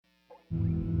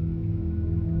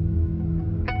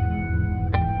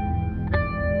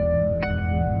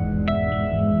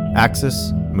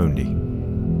Axis Mundi.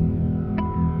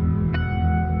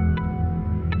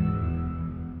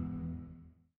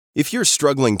 If you're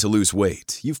struggling to lose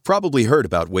weight, you've probably heard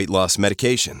about weight loss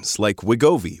medications like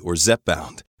Wegovy or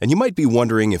Zepbound, and you might be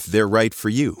wondering if they're right for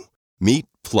you. Meet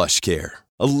PlushCare,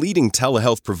 a leading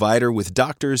telehealth provider with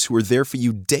doctors who are there for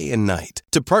you day and night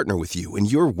to partner with you in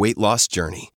your weight loss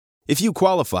journey. If you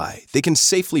qualify, they can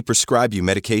safely prescribe you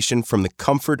medication from the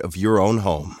comfort of your own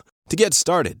home. To get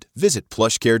started, visit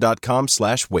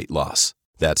plushcare.com/weight-loss.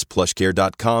 That's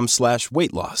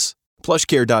plushcare.com/weight-loss.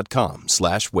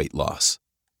 plushcare.com/weight-loss.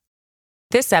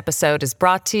 This episode is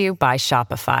brought to you by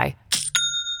Shopify.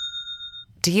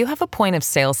 Do you have a point of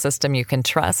sale system you can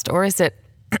trust, or is it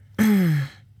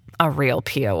a real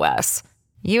POS?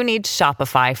 You need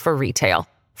Shopify for retail.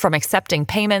 From accepting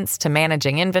payments to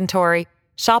managing inventory,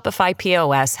 Shopify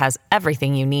POS has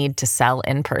everything you need to sell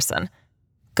in person.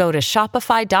 Go to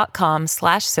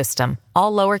shopify.com/system,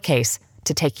 all lowercase,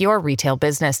 to take your retail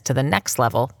business to the next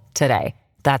level today.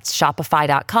 That's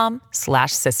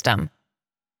shopify.com/system.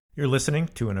 You're listening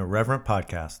to an Irreverent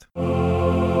podcast.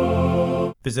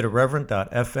 Visit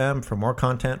irreverent.fm for more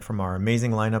content from our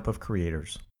amazing lineup of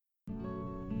creators.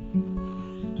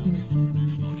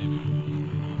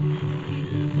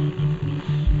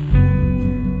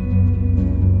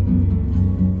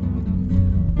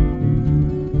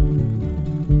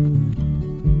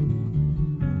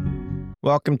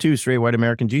 Welcome to Straight White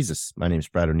American Jesus. My name is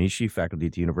Brad Onishi, faculty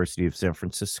at the University of San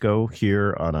Francisco,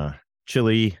 here on a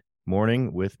chilly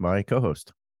morning with my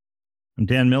co-host. I'm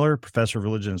Dan Miller, professor of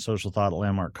religion and social thought at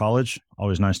Landmark College.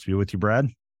 Always nice to be with you, Brad.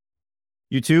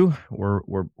 You too.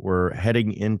 We're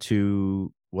heading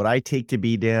into what I take to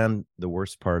be, Dan, the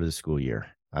worst part of the school year.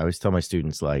 I always tell my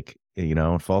students, like,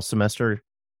 fall semester,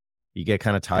 you get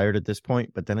kind of tired at this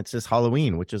point, but then it's just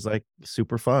Halloween, which is like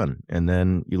super fun. And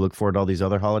then you look forward to all these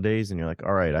other holidays and you're like,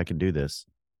 all right, I can do this.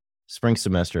 Spring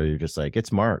semester, you're just like,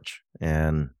 it's March.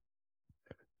 And,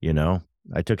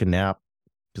 I took a nap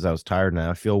because I was tired and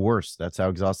I feel worse. That's how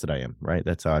exhausted I am, right?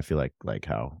 That's how I feel like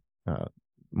how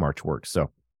March works. So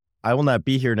I will not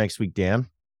be here next week, Dan.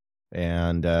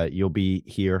 And you'll be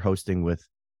here hosting with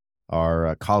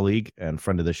our colleague and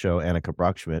friend of the show, Annika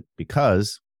Brockschmidt,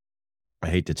 because I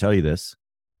hate to tell you this,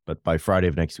 but by Friday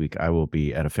of next week, I will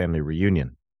be at a family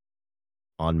reunion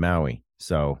on Maui.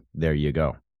 So there you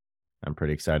go. I'm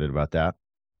pretty excited about that.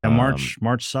 And March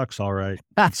sucks. All right.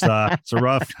 It's a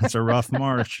rough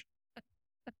March.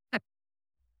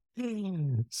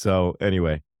 So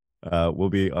anyway, we'll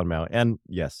be on Maui, and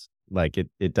yes, like it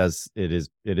is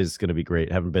going to be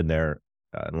great. Haven't been there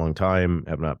in a long time.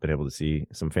 Have not been able to see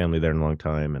some family there in a long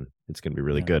time, and it's going to be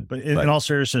really good. But in all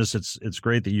seriousness, it's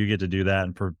great that you get to do that.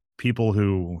 And for people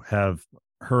who have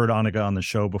heard Annika on the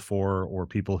show before, or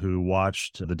people who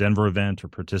watched the Denver event or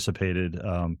participated,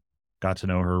 got to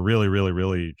know her, really, really,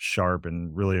 really sharp,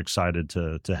 and really excited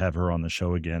to have her on the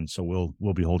show again. So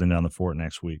we'll be holding down the fort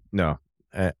next week. No,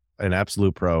 an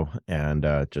absolute pro, and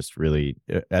just really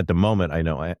at the moment, I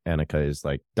know Annika is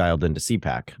like dialed into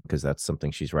CPAC because that's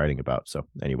something she's writing about. So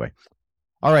anyway,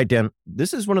 all right, Dan,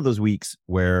 this is one of those weeks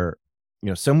where,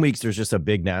 some weeks there's just a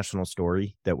big national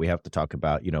story that we have to talk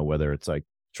about, whether it's like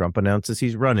Trump announces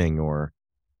he's running, or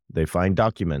they find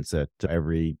documents at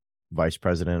every vice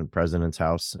president and president's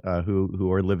house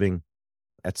who are living.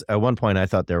 At one point, I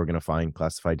thought they were going to find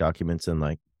classified documents in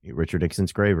like Richard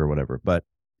Nixon's grave or whatever. But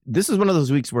this is one of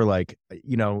those weeks where, like,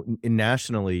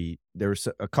 nationally, there's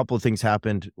a couple of things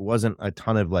happened. It wasn't a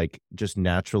ton of like just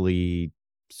naturally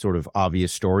sort of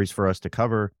obvious stories for us to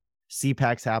cover.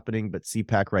 CPAC's happening, but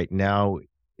CPAC right now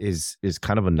is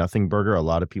kind of a nothing burger. A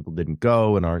lot of people didn't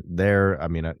go and aren't there. I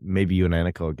mean, maybe you and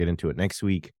Annika will get into it next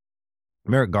week.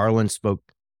 Merrick Garland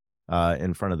spoke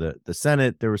in front of the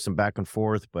Senate. There was some back and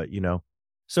forth, but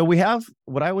so we have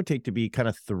what I would take to be kind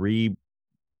of three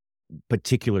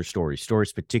particular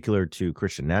stories particular to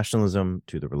Christian nationalism,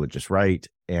 to the religious right,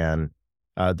 and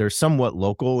they're somewhat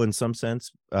local in some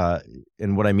sense.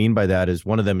 And what I mean by that is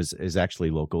one of them is actually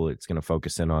local. It's going to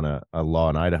focus in on a law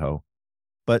in Idaho,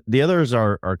 but the others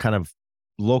are kind of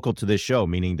local to this show,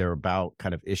 meaning they're about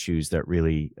kind of issues that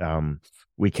really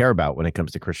we care about when it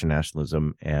comes to Christian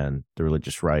nationalism and the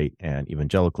religious right and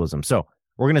evangelicalism. So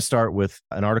we're going to start with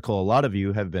an article a lot of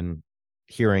you have been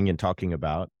hearing and talking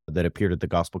about that appeared at the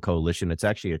Gospel Coalition. It's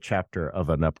actually a chapter of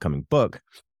an upcoming book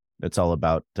that's all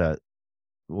about,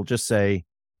 we'll just say,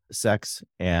 sex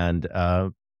and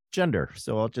gender.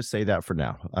 So I'll just say that for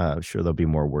now. I'm sure there'll be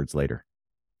more words later.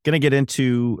 Going to get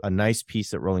into a nice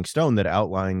piece at Rolling Stone that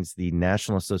outlines the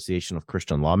National Association of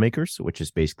Christian Lawmakers, which is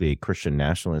basically a Christian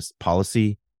nationalist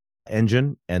policy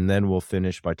engine. And then we'll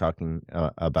finish by talking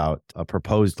about a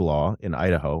proposed law in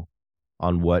Idaho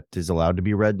on what is allowed to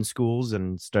be read in schools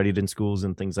and studied in schools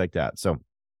and things like that. So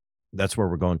that's where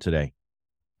we're going today.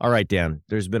 All right, Dan,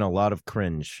 there's been a lot of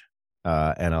cringe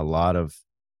and a lot of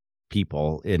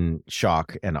people in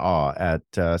shock and awe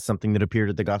at something that appeared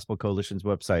at the Gospel Coalition's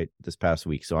website this past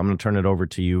week. So I'm going to turn it over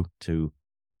to you to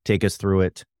take us through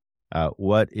it.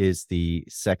 What is the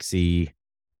sexy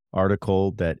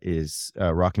article that is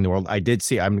rocking the world? I did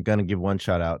see, I'm going to give one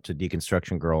shout out to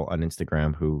Deconstruction Girl on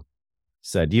Instagram, who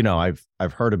said,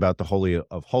 I've heard about the Holy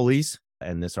of Holies,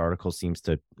 and this article seems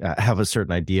to have a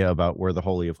certain idea about where the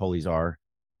Holy of Holies are.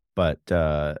 But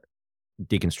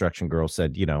Deconstruction Girl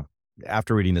said,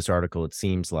 after reading this article, it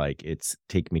seems like it's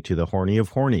take me to the horny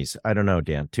of hornies. I don't know,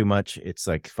 Dan, too much. It's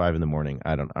like 5 a.m.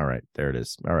 All right, there it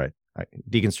is. All right.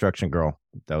 Deconstruction Girl.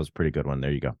 That was a pretty good one.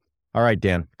 There you go. All right,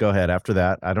 Dan, go ahead. After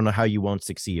that, I don't know how you won't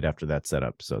succeed after that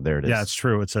setup. So there it is. Yeah, it's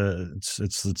true. It's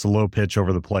a low pitch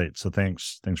over the plate. So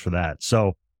thanks for that.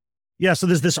 So yeah, so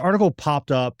this article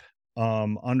popped up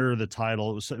under the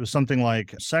title. It was something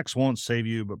like "Sex won't save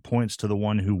you, but points to the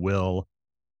one who will."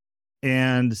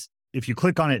 And if you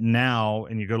click on it now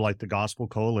and you go to like the Gospel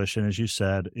Coalition, as you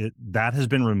said, that has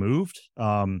been removed.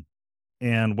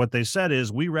 And what they said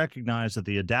is, we recognize that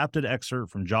the adapted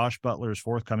excerpt from Josh Butler's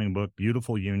forthcoming book,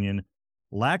 Beautiful Union,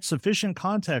 lacked sufficient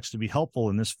context to be helpful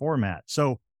in this format.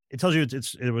 So it tells you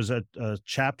it was a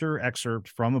chapter excerpt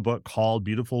from a book called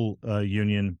Beautiful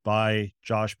Union by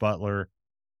Josh Butler,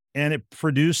 and it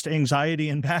produced anxiety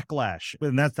and backlash.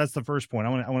 And that's the first point. I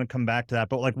want to come back to that.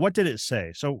 But like, what did it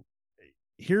say? So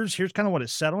here's kind of what it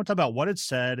said. I want to talk about what it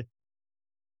said,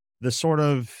 the sort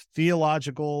of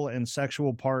theological and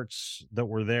sexual parts that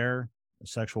were there.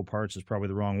 Sexual parts is probably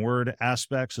the wrong word.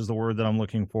 Aspects is the word that I'm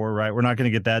looking for, right? We're not going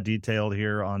to get that detailed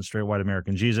here on Straight White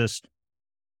American Jesus.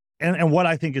 And what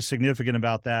I think is significant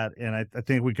about that, and I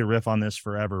think we could riff on this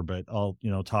forever, but I'll,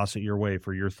 toss it your way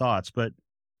for your thoughts. But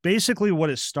basically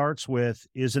what it starts with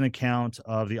is an account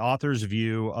of the author's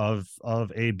view of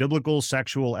a biblical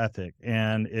sexual ethic.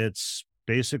 And it's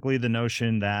basically the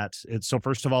notion that so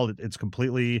first of all, it's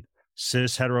completely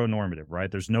cis heteronormative, right?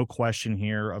 There's no question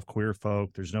here of queer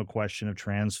folk. There's no question of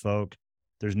trans folk.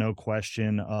 There's no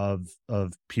question of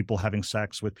people having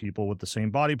sex with people with the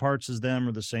same body parts as them,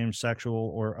 or the same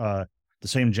sexual or the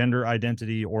same gender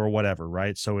identity or whatever,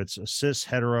 right? So it's a cis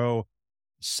hetero,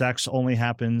 sex only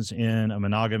happens in a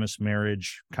monogamous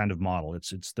marriage kind of model.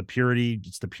 It's the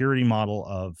purity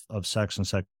model of sex and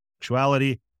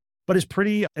sexuality, but it's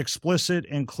pretty explicit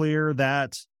and clear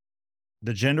that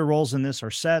the gender roles in this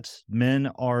are set. Men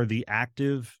are the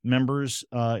active members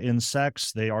in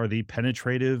sex. They are the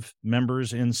penetrative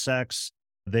members in sex.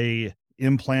 They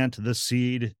implant the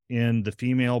seed in the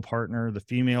female partner. The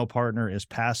female partner is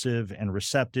passive and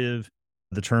receptive.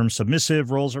 The term submissive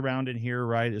rolls around in here,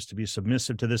 right, is to be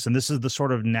submissive to this. And this is the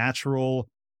sort of natural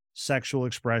sexual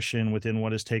expression within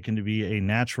what is taken to be a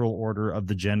natural order of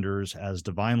the genders as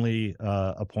divinely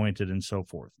appointed and so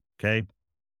forth. Okay.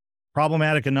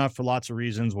 Problematic enough for lots of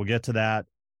reasons. We'll get to that.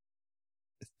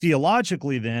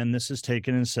 Theologically, then, this is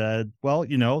taken and said, well,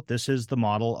 this is the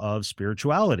model of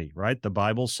spirituality, right? The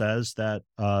Bible says that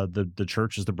the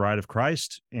church is the bride of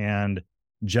Christ, and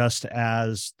just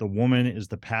as the woman is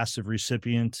the passive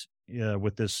recipient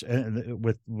with this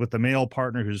with the male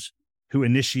partner who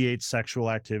initiates sexual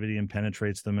activity and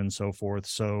penetrates them and so forth,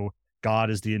 so God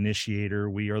is the initiator.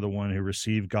 We are the one who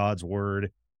received God's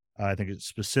word. I think it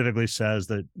specifically says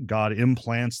that God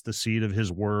implants the seed of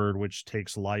his word, which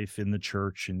takes life in the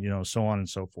church, and, so on and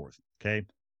so forth. Okay.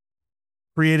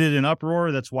 Created an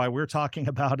uproar. That's why we're talking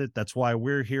about it. That's why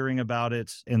we're hearing about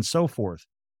it and so forth.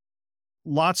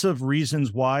 Lots of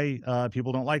reasons why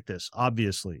people don't like this.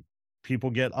 Obviously, people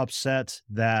get upset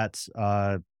that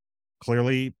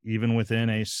clearly, even within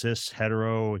a cis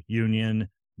hetero union,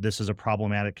 this is a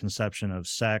problematic conception of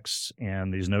sex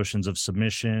and these notions of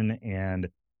submission and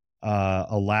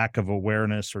a lack of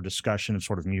awareness or discussion of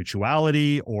sort of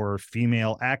mutuality or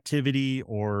female activity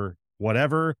or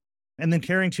whatever. And then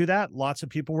carrying to that, lots of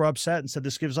people were upset and said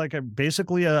this gives like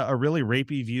basically a really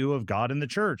rapey view of God in the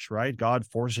church, right? God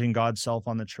forcing God's self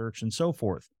on the church and so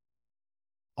forth.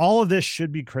 All of this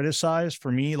should be criticized.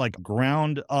 For me, like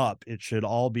ground up, it should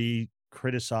all be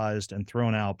criticized and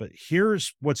thrown out. But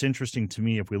here's what's interesting to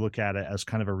me, if we look at it as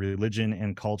kind of a religion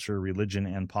and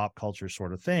pop culture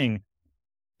sort of thing,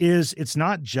 is it's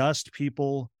not just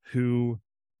people who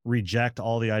reject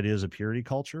all the ideas of purity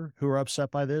culture who are upset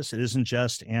by this. It isn't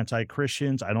just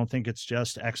anti-Christians. I don't think it's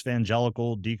just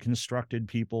evangelical, deconstructed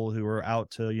people who are out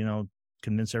to,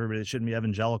 convince everybody they shouldn't be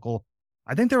evangelical.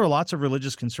 I think there are lots of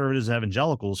religious conservatives and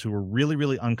evangelicals who were really,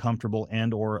 really uncomfortable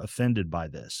and or offended by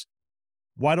this.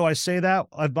 Why do I say that?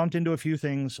 I've bumped into a few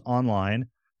things online,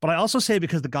 but I also say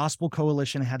because the Gospel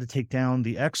Coalition had to take down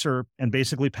the excerpt and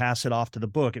basically pass it off to the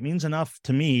book. It means enough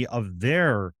to me of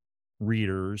their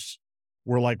readers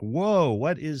were like, whoa,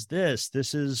 what is this?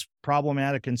 This is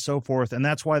problematic and so forth. And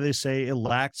that's why they say it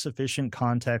lacked sufficient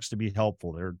context to be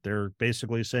helpful. They're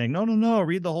basically saying, no,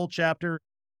 read the whole chapter.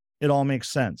 It all makes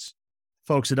sense.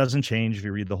 Folks, it doesn't change if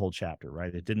you read the whole chapter,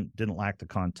 right? It didn't lack the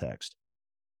context.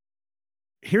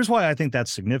 Here's why I think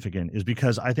that's significant is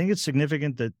because I think it's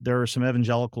significant that there are some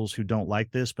evangelicals who don't like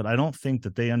this, but I don't think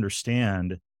that they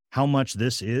understand how much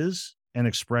this is an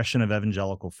expression of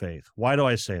evangelical faith. Why do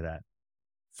I say that?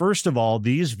 First of all,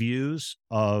 these views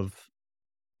of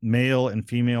male and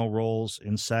female roles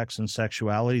in sex and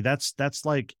sexuality, that's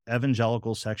like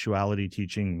evangelical sexuality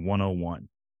teaching 101.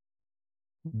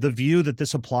 The view that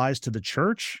this applies to the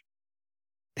church,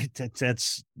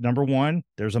 that's number one.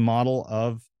 There's a model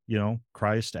of,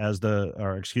 Christ as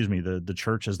the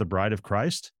church as the bride of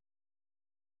Christ.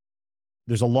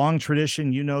 There's a long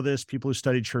tradition. You know this. People who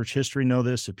study church history know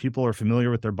this. If people are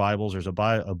familiar with their Bibles, there's a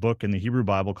book in the Hebrew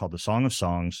Bible called the Song of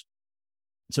Songs.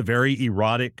 It's a very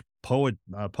erotic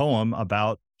poem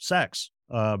about sex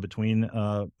between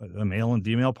a male and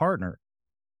female partner.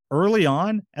 Early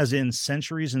on, as in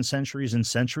centuries and centuries and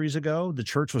centuries ago, the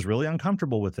church was really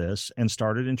uncomfortable with this and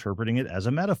started interpreting it as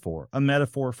a metaphor. A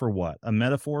metaphor for what? A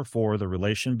metaphor for the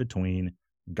relation between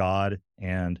God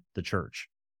and the church.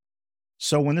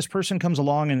 So when this person comes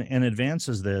along and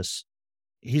advances this,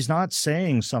 he's not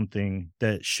saying something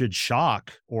that should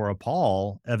shock or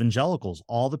appall evangelicals.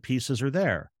 All the pieces are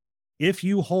there. If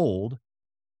you hold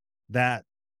that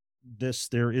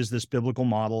there is this biblical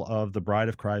model of the bride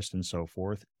of Christ and so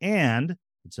forth, and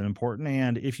it's an important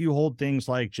and, if you hold things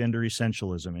like gender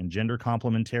essentialism and gender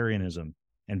complementarianism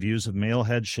and views of male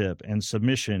headship and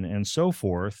submission and so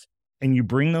forth, and you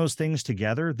bring those things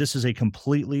together, this is a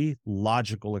completely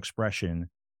logical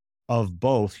expression of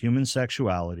both human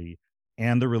sexuality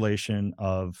and the relation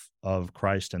of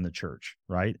Christ and the church,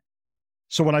 right?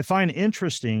 So what I find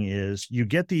interesting is you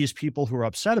get these people who are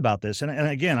upset about this. And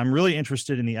again, I'm really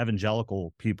interested in the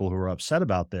evangelical people who are upset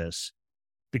about this,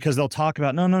 because they'll talk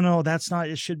about, no, that's not,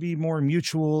 it should be more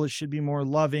mutual. It should be more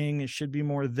loving. It should be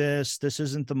more this. This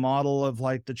isn't the model of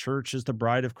like the church is the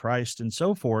bride of Christ and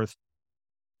so forth.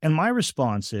 And my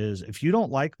response is, if you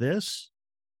don't like this,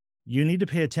 you need to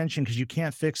pay attention, because you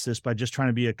can't fix this by just trying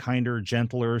to be a kinder,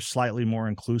 gentler, slightly more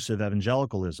inclusive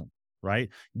evangelicalism, right?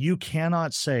 You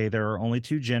cannot say there are only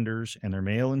two genders and they're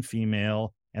male and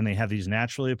female, and they have these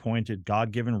naturally appointed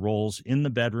God-given roles in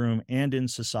the bedroom and in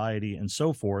society and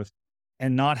so forth,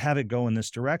 and not have it go in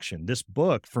this direction. This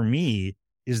book, for me,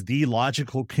 is the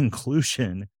logical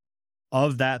conclusion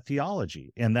of that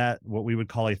theology, and that what we would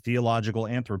call a theological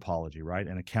anthropology, right?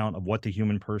 An account of what the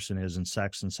human person is in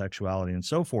sex and sexuality and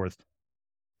so forth.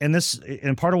 And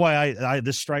part of why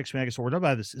this strikes me, I guess what we're talking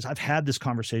about this is I've had this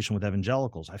conversation with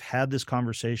evangelicals. I've had this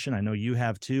conversation. I know you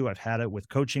have too. I've had it with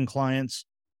coaching clients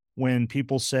when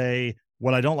people say,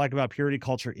 what I don't like about purity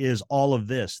culture is all of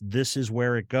this. This is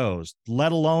where it goes,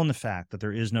 let alone the fact that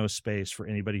there is no space for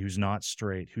anybody who's not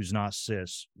straight, who's not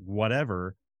cis,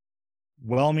 whatever.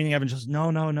 Well-meaning evangelists,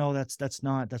 no,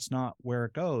 that's not where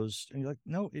it goes. And you're like,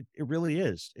 no, it really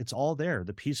is. It's all there.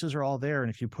 The pieces are all there.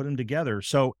 And if you put them together.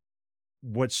 So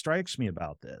what strikes me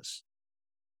about this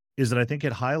is that I think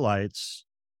it highlights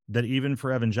that even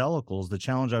for evangelicals, the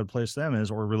challenge I would place them is,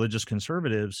 or religious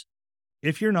conservatives,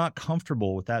 if you're not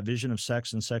comfortable with that vision of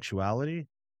sex and sexuality,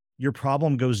 your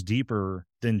problem goes deeper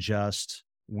than just,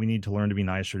 we need to learn to be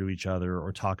nicer to each other,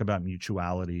 or talk about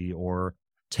mutuality, or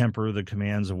temper the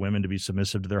commands of women to be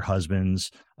submissive to their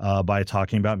husbands by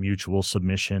talking about mutual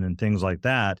submission and things like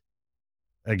that.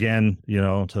 Again,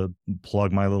 to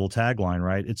plug my little tagline,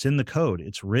 right? It's in the code.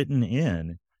 It's written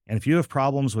in. And if you have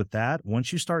problems with that,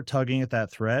 once you start tugging at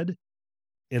that thread,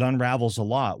 it unravels a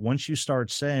lot. Once you start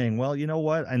saying, well, you know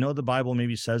what? I know the Bible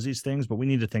maybe says these things, but we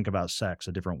need to think about sex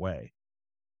a different way.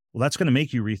 Well, that's going to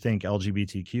make you rethink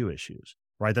LGBTQ issues,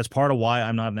 right? That's part of why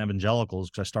I'm not an evangelical, is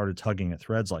because I started tugging at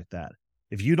threads like that.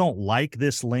 If you don't like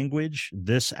this language,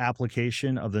 this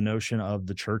application of the notion of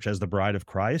the church as the bride of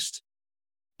Christ,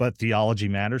 but theology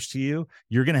matters to you,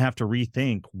 you're going to have to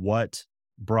rethink what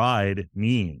bride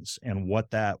means and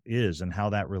what that is and how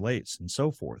that relates and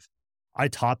so forth. I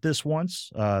taught this once,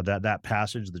 that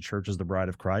passage, the church is the bride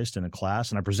of Christ, in a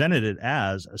class, and I presented it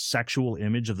as a sexual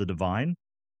image of the divine.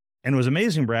 And it was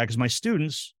amazing, Brad, because my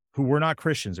students who were not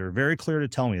Christians, they were very clear to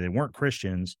tell me they weren't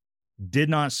Christians, did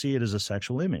not see it as a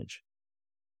sexual image.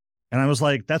 And I was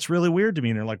like, that's really weird to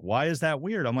me. And they're like, why is that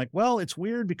weird? I'm like, well, it's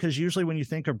weird because usually when you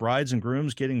think of brides and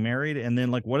grooms getting married, and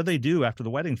then like, what do they do after the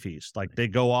wedding feast? Like they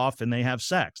go off and they have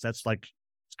sex. That's like,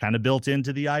 it's kind of built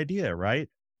into the idea, right?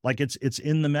 Like it's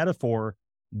in the metaphor.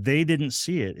 They didn't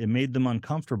see it. It made them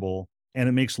uncomfortable. And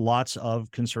it makes lots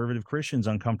of conservative Christians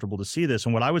uncomfortable to see this.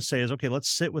 And what I would say is, okay, let's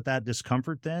sit with that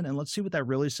discomfort then, and let's see what that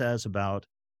really says about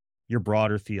your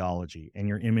broader theology and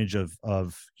your image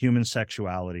of human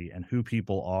sexuality and who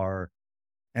people are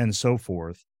and so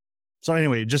forth. So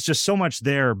anyway, just so much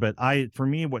there. But for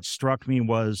me, what struck me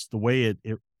was the way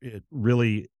it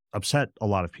really upset a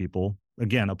lot of people.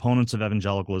 Again, opponents of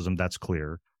evangelicalism, that's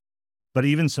clear. But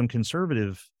even some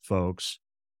conservative folks,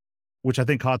 which I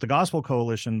think caught the Gospel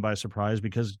Coalition by surprise,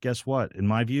 because guess what? In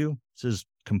my view, this is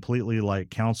completely like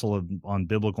Council on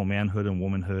Biblical Manhood and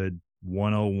Womanhood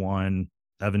 101,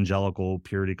 evangelical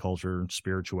purity culture,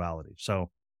 spirituality.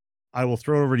 So I will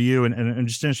throw it over to you and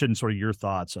just interested in sort of your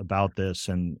thoughts about this.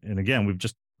 And again, we've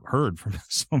just heard from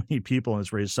so many people, and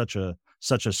it's raised such a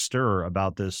stir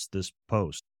about this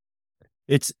post.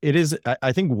 It is.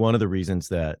 I think one of the reasons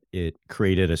that it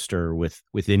created a stir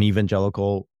within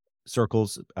evangelical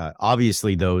circles,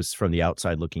 obviously those from the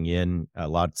outside looking in,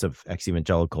 lots of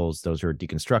ex-evangelicals, those who are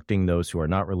deconstructing, those who are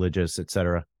not religious,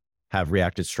 etc., have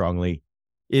reacted strongly,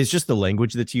 is just the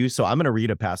language that's used. So I'm going to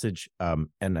read a passage, and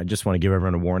I just want to give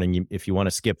everyone a warning. If you want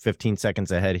to skip 15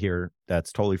 seconds ahead here,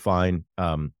 that's totally fine.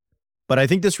 But I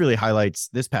think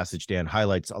this passage, Dan,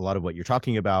 highlights a lot of what you're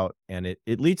talking about, and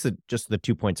it leads to just the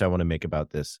 2 points I want to make about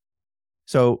this.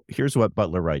 So here's what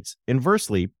Butler writes.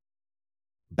 Inversely,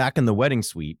 back in the wedding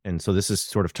suite, and so this is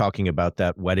sort of talking about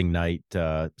that wedding night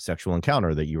sexual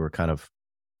encounter that you were kind of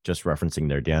just referencing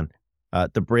there, Dan.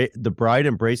 The bride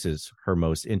embraces her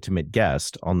most intimate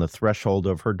guest on the threshold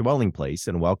of her dwelling place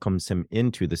and welcomes him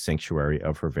into the sanctuary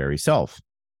of her very self.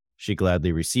 She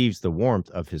gladly receives the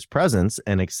warmth of his presence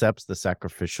and accepts the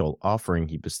sacrificial offering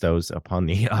he bestows upon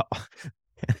the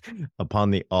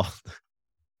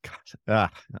Gosh,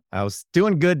 I was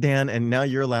doing good, Dan, and now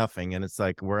you're laughing, and it's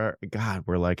like we're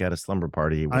like at a slumber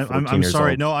party. I'm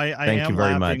sorry. Old. No, I thank you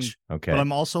very laughing, much. Okay, but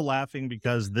I'm also laughing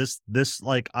because this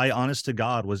like I, honest to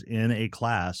God, was in a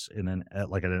class at an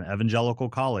evangelical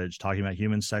college talking about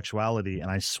human sexuality,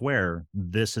 and I swear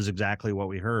this is exactly what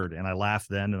we heard, and I laughed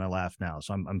then and I laugh now.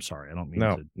 So I'm sorry. I don't mean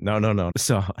to. No.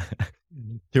 So.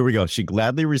 Here we go. She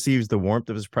gladly receives the warmth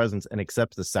of his presence and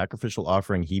accepts the sacrificial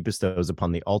offering he bestows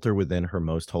upon the altar within her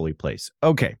most holy place.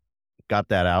 Okay, got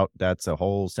that out. That's a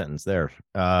whole sentence there.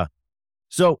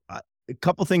 So a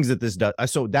couple things that this does.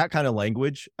 So that kind of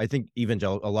language, I think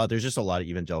there's just a lot of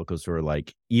evangelicals who are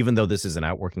like, even though this is an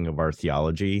outworking of our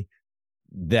theology,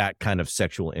 that kind of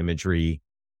sexual imagery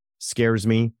scares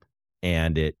me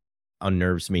and it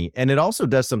unnerves me. And it also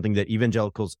does something that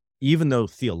evangelicals, even though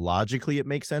theologically it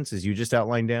makes sense, as you just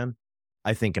outlined, Dan,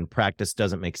 I think in practice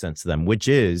doesn't make sense to them, which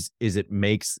is it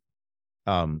makes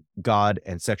God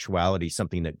and sexuality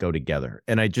something that go together.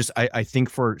 And I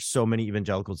think for so many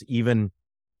evangelicals, even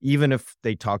if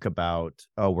they talk about,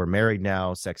 oh, we're married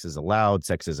now, sex is allowed,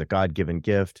 sex is a God-given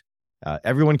gift,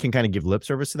 everyone can kind of give lip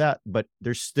service to that. But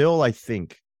there's still, I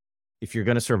think, if you're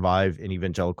going to survive in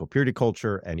evangelical purity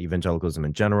culture and evangelicalism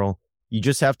in general, you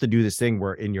just have to do this thing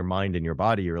where in your mind and your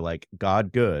body, you're like,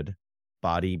 God good,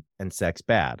 body and sex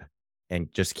bad, and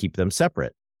just keep them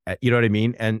separate. You know what I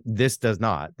mean? And this does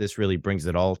not. This really brings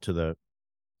it all to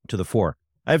the fore.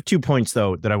 I have 2 points,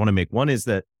 though, that I want to make. One is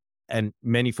that, and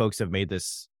many folks have made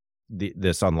this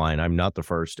online. I'm not the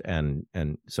first. And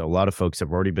so a lot of folks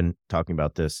have already been talking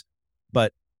about this.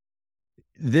 But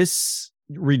this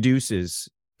reduces,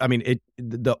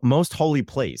 the most holy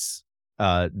place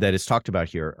that is talked about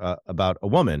here about a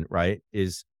woman, right,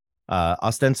 is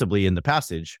ostensibly in the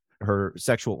passage, her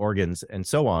sexual organs and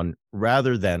so on,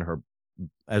 rather than her,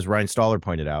 as Ryan Staller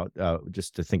pointed out,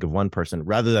 just to think of one person,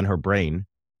 rather than her brain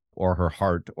or her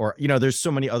heart, or, there's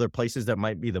so many other places that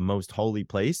might be the most holy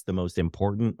place, the most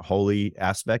important holy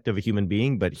aspect of a human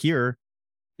being. But here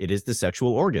it is the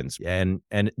sexual organs, and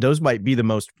those might be the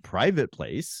most private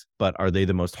place, but are they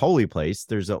the most holy place?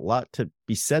 There's a lot to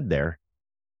be said there.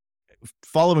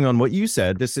 Following on what you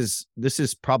said, this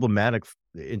is problematic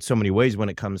in so many ways when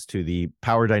it comes to the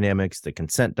power dynamics, the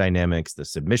consent dynamics, the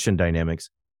submission dynamics.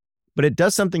 But it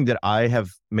does something that I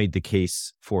have made the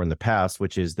case for in the past,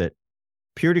 which is that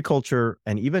purity culture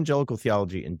and evangelical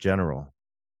theology in general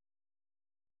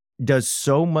does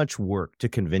so much work to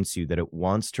convince you that it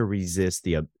wants to resist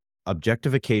the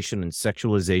objectification and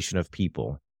sexualization of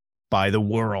people by the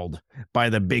world, by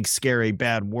the big, scary,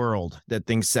 bad world that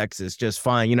thinks sex is just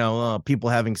fine. People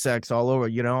having sex all over,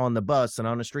 on the bus and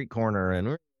on a street corner.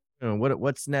 And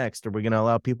what's next? Are we going to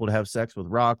allow people to have sex with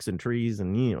rocks and trees?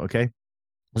 And, okay.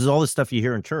 This is all the stuff you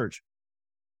hear in church.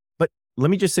 But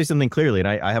let me just say something clearly. And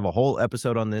I have a whole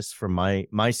episode on this from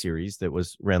my series that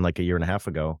ran like a year and a half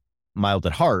ago, Mild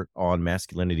at Heart, on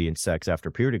masculinity and sex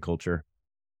after purity culture.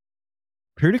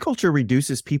 Purity culture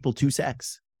reduces people to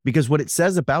sex because what it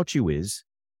says about you is,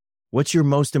 what's your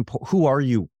most important? Who are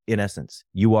you in essence?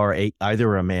 You are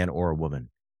either a man or a woman.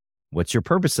 What's your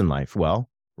purpose in life? Well,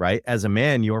 right, as a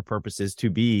man, your purpose is to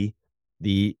be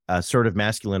the assertive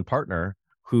masculine partner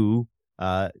who,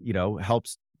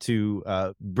 helps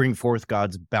to bring forth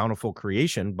God's bountiful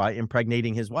creation by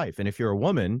impregnating his wife. And if you're a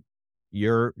woman,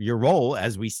 your role,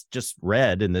 as we just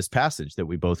read in this passage that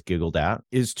we both giggled at,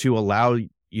 is to allow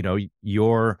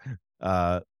your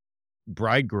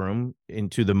bridegroom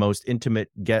into the most intimate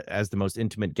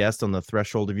guest on the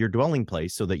threshold of your dwelling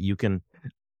place, so that you can,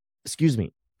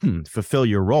 fulfill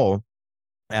your role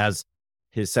as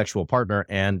his sexual partner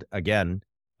and again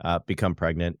become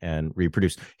pregnant and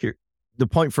reproduce. Here, the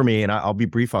point for me, and I'll be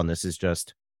brief on this, is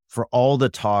just for all the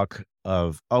talk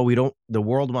of, the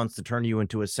world wants to turn you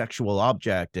into a sexual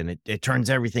object, and it turns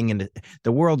everything into,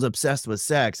 the world's obsessed with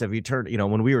sex. Have you turned,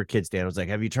 when we were kids, Dan, it was like,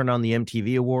 have you turned on the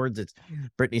MTV Awards? It's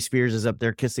Britney Spears is up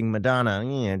there kissing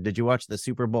Madonna. Did you watch the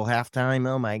Super Bowl halftime?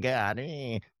 Oh my God.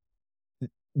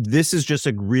 This is just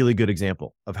a really good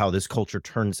example of how this culture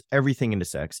turns everything into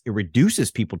sex. It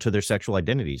reduces people to their sexual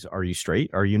identities. Are you straight?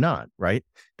 Are you not? Right?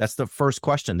 That's the first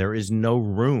question. There is no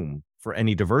room for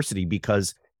any diversity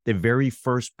because the very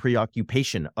first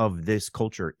preoccupation of this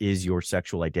culture is your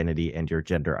sexual identity and your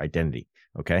gender identity.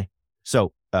 Okay.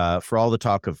 So for all the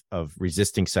talk of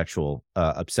resisting sexual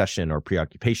obsession or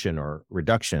preoccupation or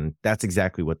reduction, that's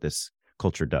exactly what this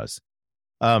culture does.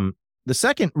 The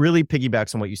second really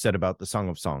piggybacks on what you said about the Song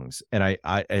of Songs. And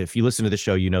I if you listen to the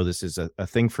show, this is a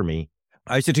thing for me.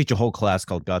 I used to teach a whole class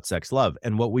called God, Sex, Love.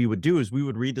 And what we would do is we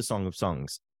would read the Song of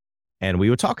Songs and we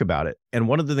would talk about it. And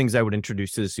one of the things I would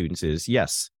introduce to the students is,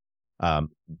 yes,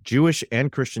 Jewish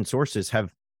and Christian sources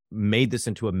have made this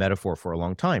into a metaphor for a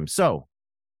long time. So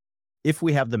if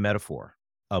we have the metaphor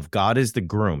of God is the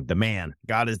groom, the man,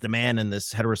 God is the man in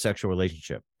this heterosexual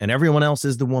relationship, and everyone else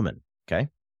is the woman, okay?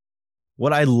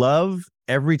 What I love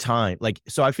every time,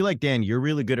 so I feel like, Dan, you're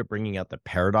really good at bringing out the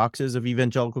paradoxes of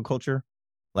evangelical culture.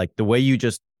 Like the way you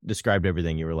just described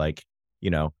everything, you were like,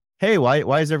 hey,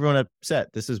 why is everyone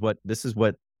upset? This is what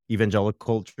evangelical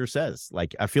culture says.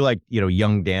 Like, I feel like,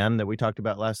 young Dan that we talked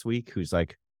about last week, who's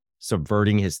like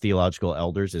subverting his theological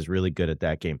elders, is really good at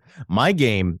that game. My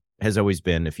game has always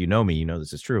been, if you know me,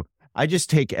 this is true. I just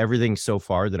take everything so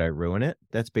far that I ruin it.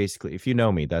 That's basically, if you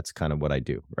know me, that's kind of what I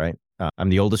do, right? I'm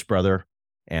the oldest brother,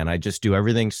 and I just do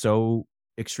everything so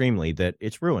extremely that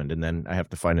it's ruined, and then I have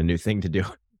to find a new thing to do.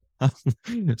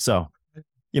 So,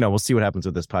 we'll see what happens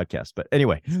with this podcast. But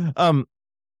anyway,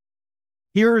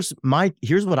 here's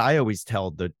what I always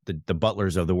tell the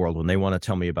butlers of the world when they want to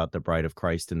tell me about the bride of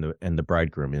Christ and the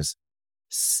bridegroom is,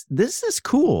 this is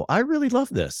cool. I really love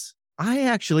this. I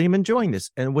actually am enjoying this.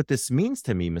 And what this means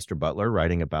to me, Mr. Butler,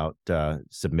 writing about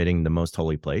submitting the most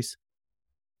holy place,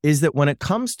 is that when it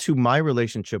comes to my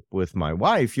relationship with my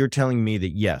wife, you're telling me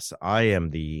that, yes, I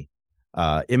am the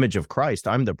image of Christ.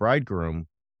 I'm the bridegroom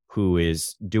who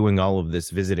is doing all of this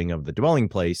visiting of the dwelling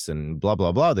place and blah,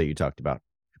 blah, blah that you talked about.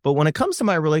 But when it comes to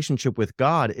my relationship with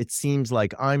God, it seems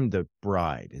like I'm the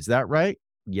bride. Is that right?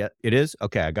 Yeah, it is.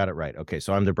 Okay, I got it right. Okay,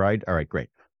 so I'm the bride. All right, great.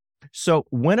 So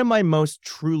when am I most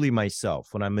truly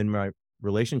myself? When I'm in my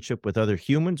relationship with other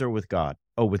humans or with God?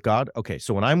 Oh, with God? Okay,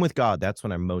 so when I'm with God, that's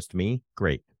when I'm most me?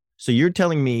 Great. So you're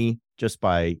telling me, just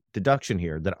by deduction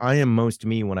here, that I am most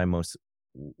me when I'm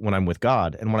with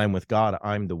God, and when I'm with God,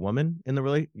 I'm the woman in the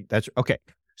relationship. That's okay.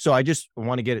 So I just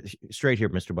want to get it straight here,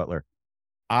 Mr. Butler.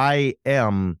 I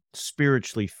am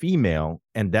spiritually female,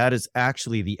 and that is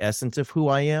actually the essence of who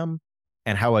I am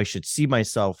and how I should see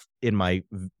myself in my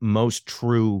most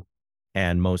true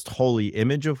and most holy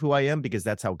image of who I am, because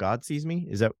that's how God sees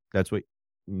me. That's what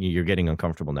you're getting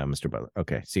uncomfortable now, Mr. Butler?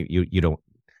 Okay. See,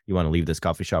 you want to leave this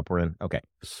coffee shop we're in? Okay.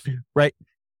 Right.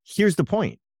 Here's the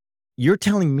point. You're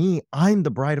telling me I'm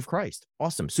the bride of Christ.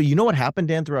 Awesome. So you know what happened,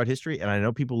 Dan, throughout history, and I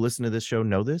know people listen to this show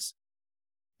know this,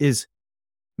 is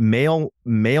male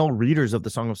readers of the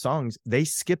Song of Songs, they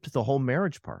skipped the whole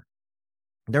marriage part.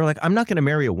 They're like, I'm not going to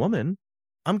marry a woman.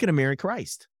 I'm going to marry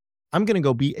Christ. I'm going to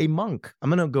go be a monk. I'm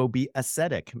going to go be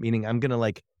ascetic, meaning I'm going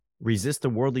to resist the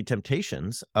worldly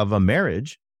temptations of a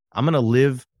marriage. I'm going to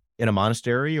live in a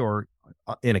monastery or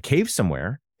in a cave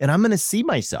somewhere, and I'm going to see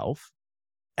myself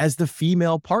as the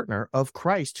female partner of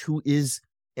Christ, who is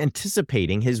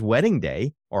anticipating his wedding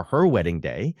day or her wedding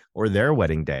day or their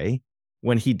wedding day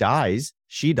when he dies,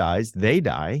 she dies, they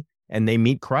die, and they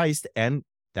meet Christ, and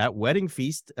that wedding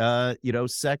feast,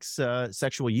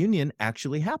 sexual union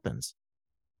actually happens.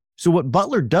 So what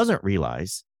Butler doesn't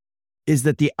realize is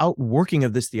that the outworking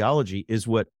of this theology is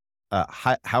what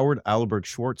Howard Alberg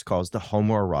Schwartz calls the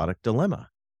homoerotic dilemma.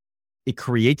 It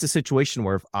creates a situation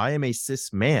where if I am a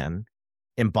cis man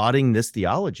embodying this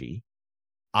theology,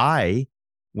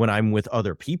 when I'm with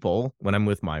other people, when I'm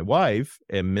with my wife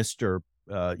and Mr.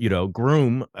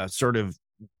 Groom, a sort of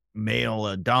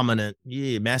male, dominant,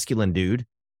 masculine dude.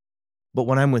 But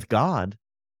when I'm with God,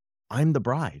 I'm the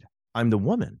bride. I'm the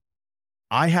woman.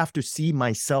 I have to see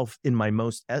myself in my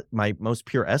most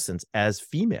pure essence as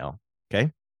female.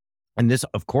 Okay. And this,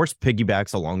 of course,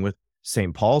 piggybacks along with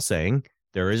St. Paul saying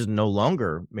there is no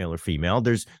longer male or female.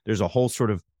 There's a whole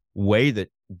sort of way that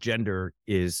gender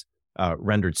is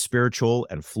rendered spiritual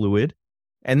and fluid.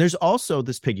 And there's also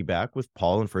this piggyback with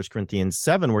Paul in 1 Corinthians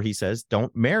 7, where he says,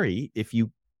 don't marry if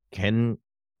you can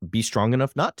be strong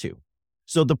enough not to.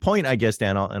 So the point, I guess,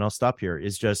 Dan, and I'll stop here,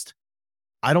 is just,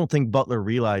 I don't think Butler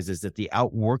realizes that the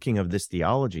outworking of this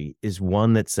theology is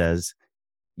one that says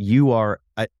you are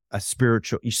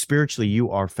spiritually,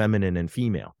 you are feminine and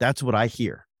female. That's what I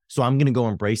hear. So I'm going to go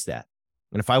embrace that.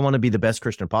 And if I want to be the best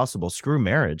Christian possible, screw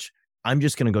marriage. I'm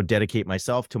just going to go dedicate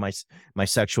myself to my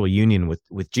sexual union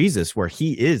with Jesus, where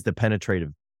he is the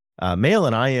penetrative male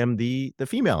and I am the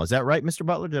female. Is that right, Mr.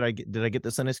 Butler? Did I get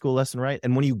the Sunday school lesson right?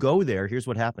 And when you go there, here's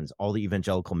what happens. All the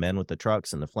evangelical men with the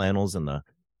trucks and the flannels and the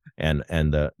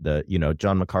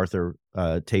John MacArthur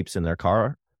tapes in their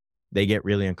car, they get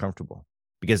really uncomfortable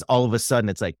because all of a sudden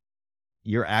it's like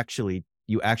you actually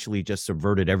just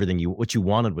subverted everything. What you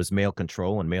wanted was male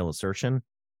control and male assertion,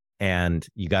 and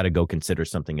you got to go consider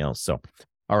something else. So,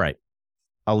 all right,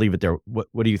 I'll leave it there.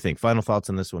 What do you think? Final thoughts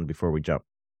on this one before we jump?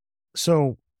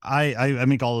 So I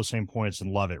make all those same points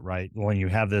and love it, right? When you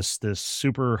have this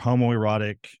super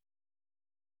homoerotic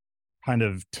kind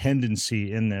of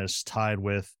tendency in this tied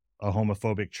with a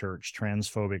homophobic church,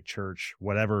 transphobic church,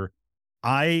 whatever.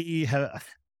 I have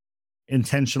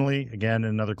intentionally, again, in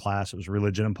another class, it was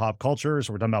religion and pop culture.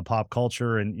 So we're talking about pop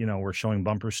culture and, we're showing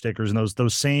bumper stickers and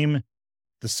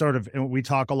we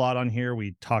talk a lot on here.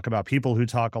 We talk about people who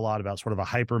talk a lot about sort of a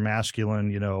hyper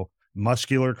masculine,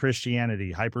 muscular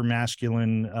Christianity, hyper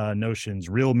masculine notions,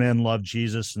 real men love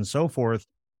Jesus and so forth.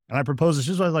 And I propose this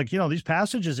is like, these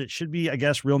passages, it should be, I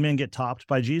guess, real men get topped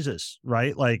by Jesus,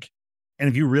 right? Like, and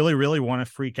if you really, really want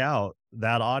to freak out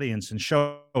that audience and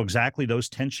show exactly those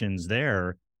tensions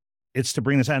there, it's to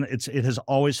bring this out. It has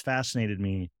always fascinated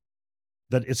me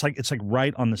that it's like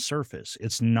right on the surface.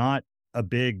 It's not a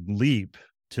big leap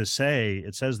to say,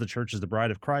 it says the church is the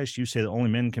bride of Christ. You say that only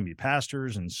men can be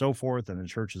pastors and so forth. And the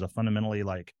church is a fundamentally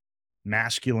like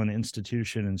masculine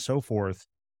institution and so forth.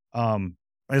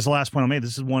 As the last point I made,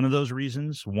 this is one of those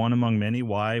reasons, one among many,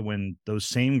 why when those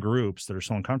same groups that are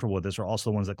so uncomfortable with this are also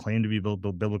the ones that claim to be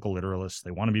biblical literalists,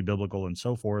 they want to be biblical and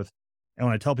so forth. And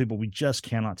when I tell people, we just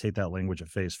cannot take that language at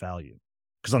face value,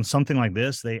 because on something like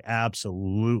this, they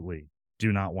absolutely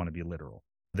do not want to be literal.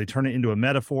 They turn it into a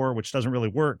metaphor, which doesn't really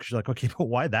work. Because you're like, okay, but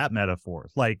why that metaphor?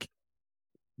 Like,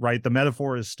 right, the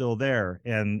metaphor is still there,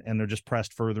 and they're just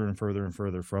pressed further and further and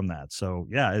further from that. So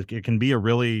yeah, it can be a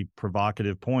really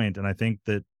provocative point. And I think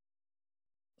that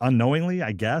unknowingly,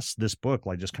 I guess, this book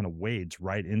like just kind of wades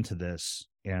right into this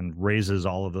and raises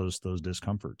all of those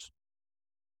discomforts.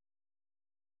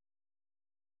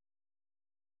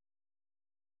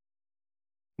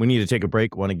 We need to take a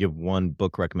break. I want to give one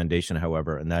book recommendation,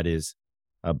 however, and that is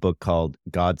a book called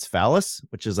God's Phallus,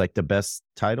 which is like the best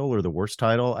title or the worst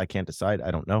title. I can't decide.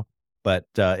 I don't know. But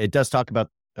it does talk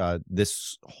about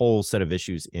this whole set of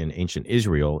issues in ancient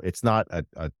Israel. It's not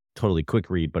a totally quick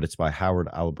read, but it's by Howard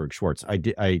Alberg Schwartz. I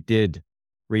did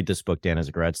read this book, Dan, as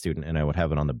a grad student, and I would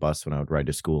have it on the bus when I would ride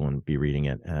to school and be reading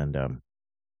it. And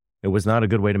it was not a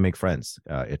good way to make friends,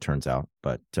 it turns out.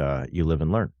 But you live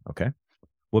and learn, okay?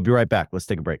 We'll be right back. Let's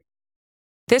take a break.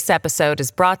 This episode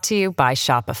is brought to you by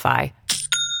Shopify.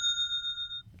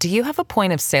 Do you have a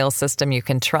point of sale system you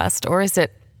can trust, or is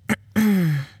it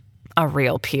a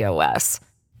real POS?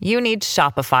 You need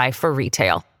Shopify for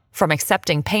retail. From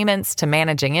accepting payments to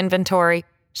managing inventory,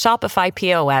 Shopify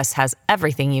POS has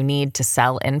everything you need to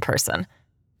sell in person.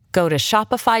 Go to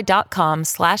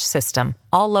shopify.com/system,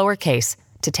 all lowercase,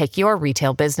 to take your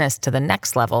retail business to the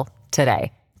next level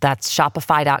today. That's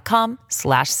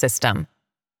shopify.com/system.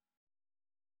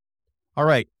 All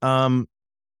right.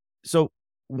 So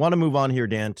want to move on here,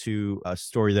 Dan, to a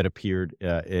story that appeared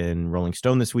in Rolling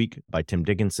Stone this week by Tim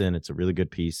Dickinson. It's a really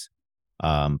good piece.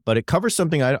 But it covers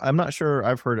something I'm not sure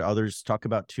I've heard others talk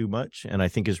about too much, and I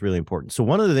think is really important. So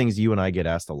one of the things you and I get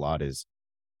asked a lot is,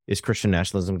 is Christian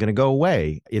nationalism going to go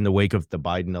away in the wake of the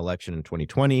Biden election in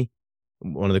 2020?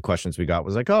 One of the questions we got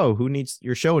was like, oh, who needs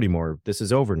your show anymore? This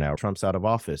is over now. Trump's out of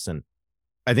office. And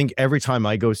I think every time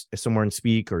I go somewhere and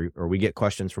speak or we get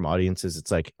questions from audiences,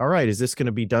 it's like, all right, is this going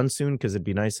to be done soon? Because it'd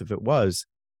be nice if it was.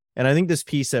 And I think this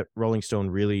piece at Rolling Stone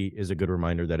really is a good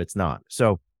reminder that it's not.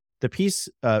 So the piece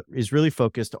is really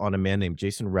focused on a man named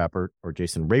Jason Rapert,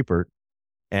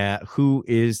 who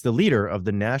is the leader of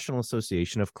the National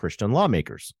Association of Christian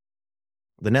Lawmakers.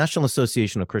 The National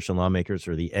Association of Christian Lawmakers,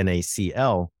 or the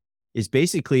NACL, is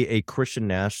basically a Christian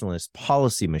nationalist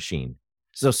policy machine.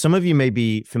 So some of you may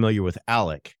be familiar with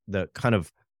ALEC, the kind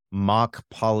of mock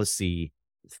policy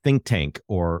think tank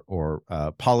or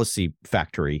policy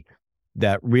factory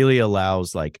that really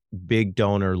allows like big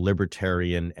donor,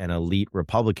 libertarian, and elite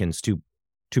Republicans to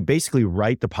basically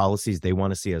write the policies they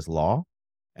want to see as law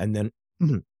and then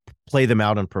play them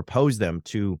out and propose them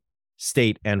to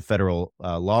state and federal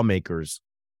lawmakers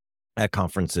at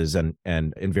conferences and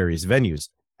in various venues.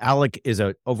 ALEC is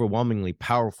an overwhelmingly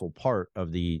powerful part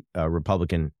of the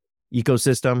Republican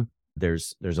ecosystem.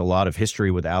 There's a lot of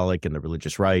history with ALEC and the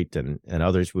religious right and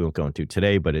others we won't go into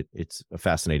today, but it's a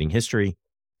fascinating history.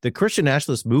 The Christian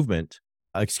nationalist movement,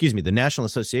 the National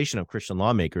Association of Christian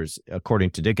Lawmakers,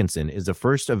 according to Dickinson, is the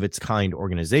first of its kind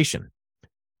organization.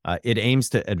 It aims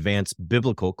to advance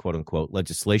biblical, quote unquote,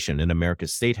 legislation in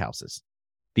America's state houses.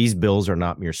 These bills are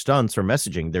not mere stunts or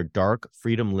messaging. They're dark,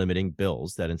 freedom-limiting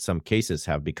bills that in some cases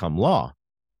have become law.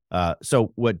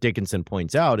 So what Dickinson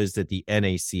points out is that the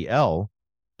NACL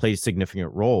played a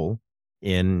significant role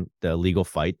in the legal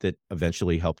fight that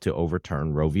eventually helped to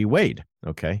overturn Roe v. Wade,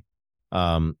 okay?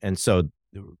 And so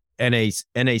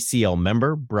NACL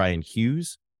member Brian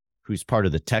Hughes, who's part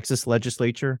of the Texas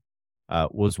legislature,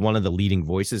 was one of the leading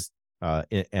voices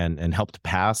and helped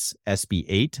pass SB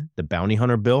 8, the bounty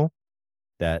hunter bill,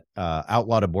 that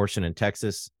outlawed abortion in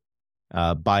Texas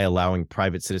by allowing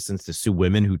private citizens to sue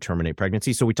women who terminate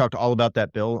pregnancy. So we talked all about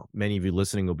that bill. Many of you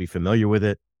listening will be familiar with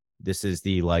it. This is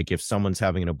the, like, if someone's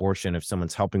having an abortion, if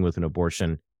someone's helping with an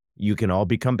abortion, you can all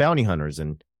become bounty hunters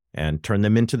and turn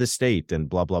them into the state and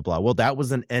blah, blah, blah. Well, that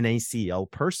was an NACL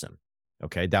person.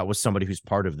 Okay. That was somebody who's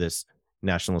part of this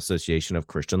National Association of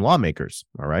Christian Lawmakers.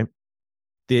 All right.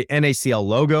 The NACL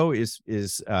logo is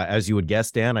as you would guess,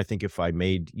 Dan. I think if I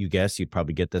made you guess, you'd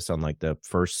probably get this on like the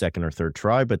first, second, or third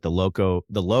try. But the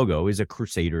logo is a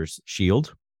Crusader's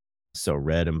shield, so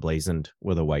red emblazoned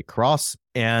with a white cross.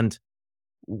 And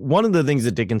one of the things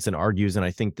that Dickinson argues, and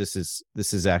I think this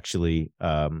is actually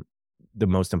the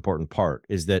most important part,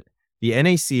 is that the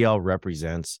NACL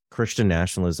represents Christian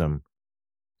nationalism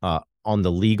on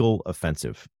the legal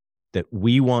offensive. That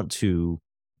we want to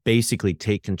basically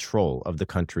take control of the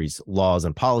country's laws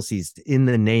and policies in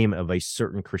the name of a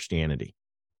certain Christianity.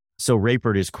 So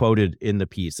Rapert is quoted in the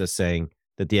piece as saying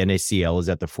that the NACL is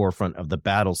at the forefront of the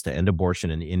battles to end abortion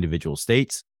in the individual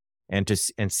states and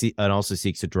also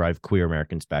seeks to drive queer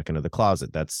Americans back into the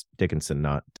closet. That's Dickinson,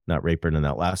 not Rapert in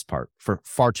that last part. For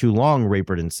far too long,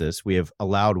 Rapert insists, we have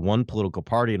allowed one political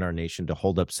party in our nation to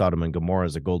hold up Sodom and Gomorrah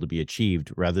as a goal to be achieved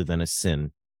rather than a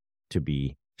sin to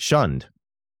be shunned.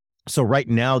 So right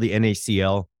now, the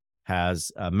NACL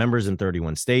has members in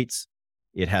 31 states.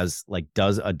 It has like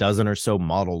a dozen or so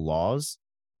model laws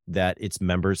that its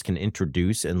members can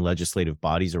introduce in legislative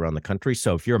bodies around the country.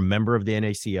 So if you're a member of the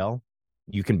NACL,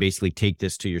 you can basically take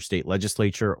this to your state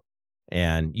legislature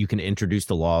and you can introduce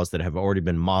the laws that have already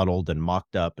been modeled and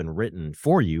mocked up and written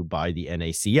for you by the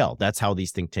NACL. That's how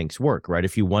these think tanks work, right?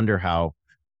 If you wonder how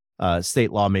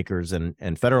state lawmakers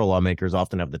and federal lawmakers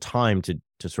often have the time to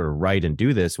sort of write and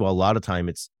do this, well, a lot of time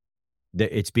it's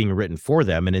being written for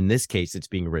them. And in this case, it's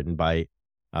being written by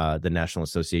the National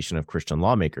Association of Christian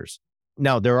Lawmakers.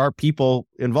 Now, there are people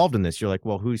involved in this. You're like,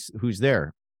 well, who's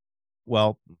there?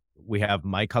 Well, we have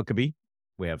Mike Huckabee.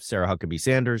 We have Sarah Huckabee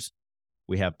Sanders.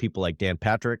 We have people like Dan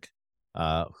Patrick,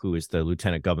 who is the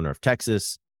Lieutenant Governor of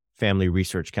Texas, Family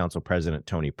Research Council President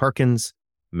Tony Perkins,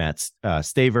 Matt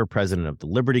Staver, president of the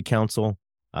Liberty Council,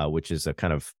 which is a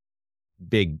kind of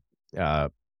big.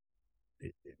 The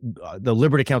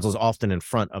Liberty Council is often in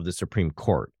front of the Supreme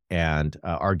Court and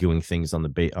arguing things on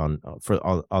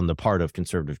the part of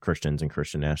conservative Christians and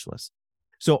Christian nationalists.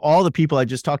 So all the people I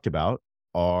just talked about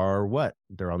are what?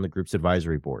 They're on the group's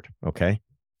advisory board. Okay,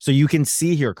 so you can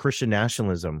see here Christian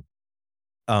nationalism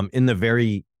in the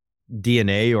very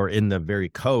DNA or in the very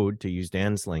code, to use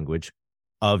Dan's language,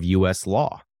 of U.S.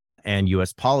 law and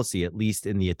U.S. policy, at least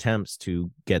in the attempts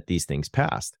to get these things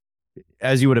passed.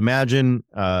 As you would imagine,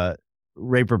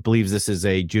 Rapert believes this is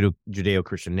a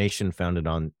Judeo-Christian nation founded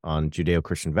on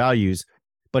Judeo-Christian values,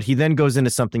 But he then goes into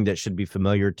something that should be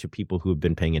familiar to people who have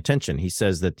been paying attention. He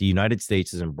says that the United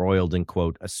States is embroiled in,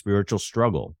 quote, a spiritual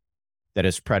struggle that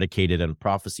is predicated and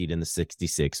prophesied in the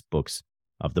 66 books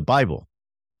of the Bible.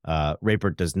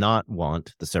 Rapert does not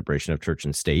want the separation of church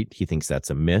and state. He thinks that's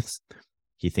a myth.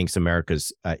 He thinks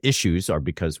America's issues are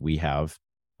because we have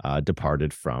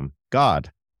departed from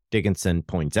God. Dickinson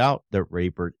points out that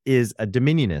Rapert is a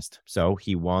dominionist, so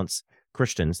he wants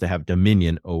Christians to have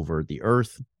dominion over the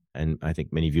earth. And I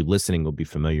think many of you listening will be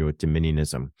familiar with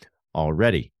dominionism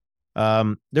already.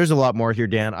 There's a lot more here,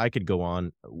 Dan. I could go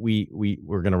on.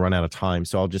 We're going to run out of time,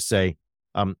 so I'll just say,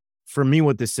 for me,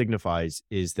 what this signifies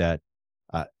is that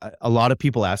a lot of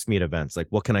people ask me at events, like,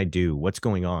 what can I do? What's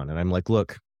going on? And I'm like,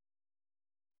 look,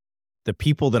 the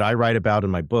people that I write about in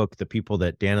my book, the people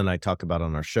that Dan and I talk about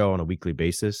on our show on a weekly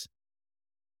basis,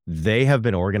 they have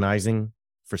been organizing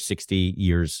for 60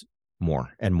 years more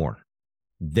and more.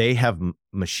 They have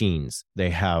machines,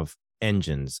 they have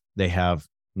engines, they have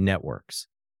networks.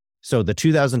 So the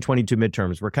 2022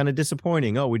 midterms were kind of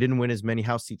disappointing. Oh, we didn't win as many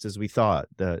House seats as we thought.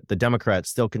 The Democrats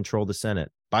still control the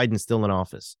Senate. Biden's still in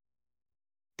office.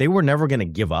 They were never going to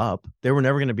give up. They were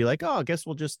never going to be like, oh, I guess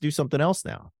we'll just do something else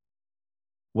now.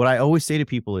 What I always say to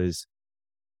people is,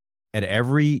 at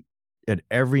every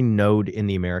node in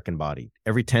the American body,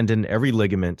 every tendon, every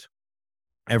ligament,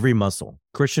 every muscle,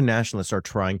 Christian nationalists are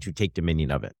trying to take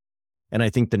dominion of it. And I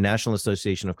think the National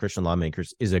Association of Christian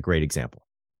Lawmakers is a great example.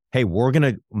 Hey, we're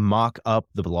going to mock up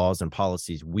the laws and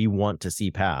policies we want to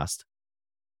see passed,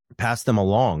 pass them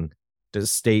along to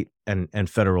state and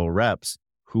federal reps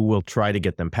who will try to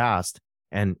get them passed.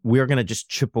 And we're going to just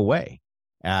chip away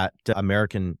at the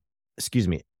American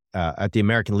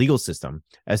legal system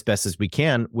as best as we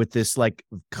can, with this like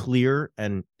clear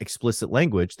and explicit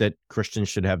language that Christians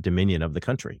should have dominion of the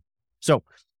country. So,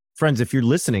 friends, if you're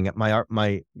listening,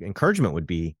 my encouragement would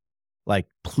be, like,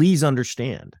 please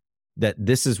understand that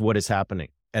this is what is happening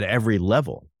at every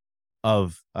level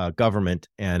of government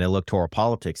and electoral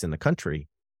politics in the country,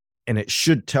 and it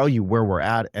should tell you where we're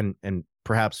at and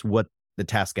perhaps what the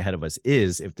task ahead of us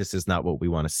is if this is not what we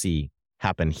want to see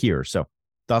happen here. So,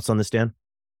 thoughts on this, Dan?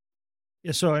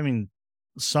 Yeah, so I mean,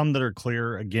 some that are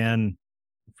clear, again,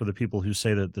 for the people who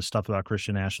say that the stuff about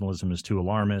Christian nationalism is too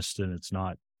alarmist and it's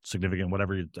not significant,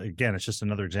 whatever, again, it's just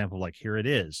another example, like, here it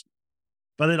is.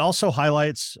 But it also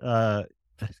highlights, as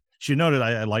you noted,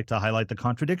 I like to highlight the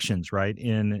contradictions, right,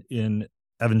 in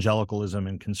evangelicalism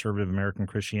and conservative American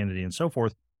Christianity and so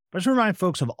forth. But just remind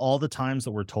folks of all the times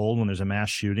that we're told when there's a mass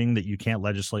shooting that you can't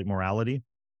legislate morality,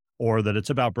 or that it's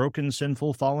about broken,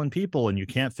 sinful, fallen people, and you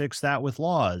can't fix that with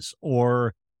laws,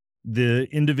 or the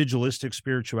individualistic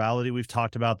spirituality. We've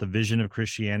talked about the vision of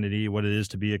Christianity, what it is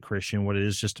to be a Christian, what it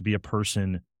is just to be a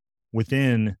person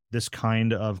within this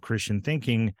kind of Christian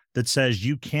thinking that says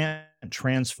you can't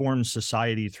transform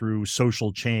society through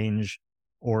social change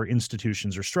or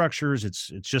institutions or structures.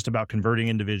 It's just about converting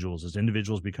individuals. As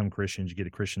individuals become Christians, you get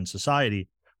a Christian society.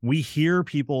 We hear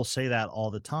people say that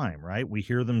all the time, right? We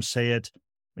hear them say it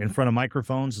in front of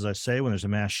microphones, as I say, when there's a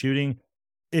mass shooting.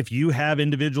 If you have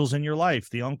individuals in your life,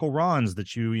 the Uncle Rons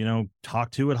that you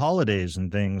talk to at holidays and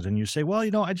things, and you say, well,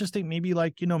 I just think maybe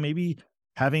maybe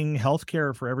having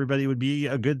healthcare for everybody would be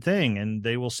a good thing. And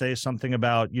they will say something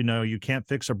about, you can't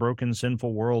fix a broken,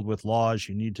 sinful world with laws.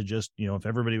 You need to just, if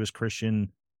everybody was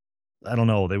Christian, I don't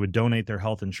know, they would donate their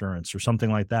health insurance or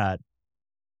something like that.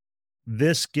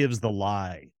 This gives the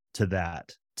lie to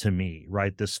that, to me,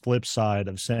 right? This flip side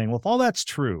of saying, well, if all that's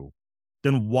true,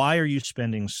 then why are you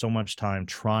spending so much time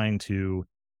trying to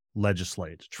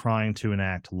legislate, trying to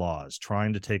enact laws,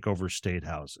 trying to take over state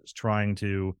houses, trying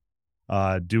to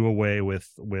do away with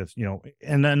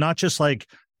and then not just like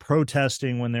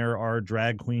protesting when there are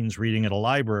drag queens reading at a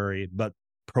library, but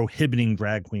prohibiting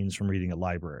drag queens from reading at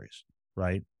libraries,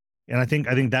 right? And I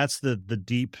think that's the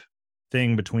deep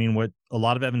thing between what a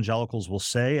lot of evangelicals will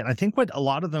say, and I think what a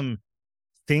lot of them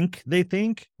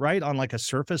think, right, on like a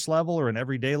surface level or an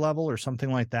everyday level or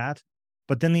something like that,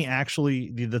 but then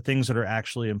the things that are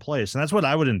actually in place. And that's what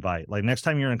I would invite. Like, next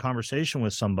time you're in conversation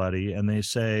with somebody and they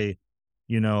say,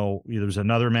 there's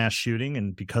another mass shooting,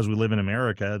 and because we live in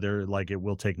America, they're like, it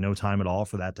will take no time at all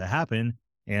for that to happen.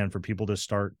 And for people to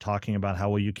start talking about how,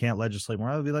 well, you can't legislate more,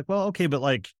 I would be like, well, okay, but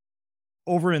like,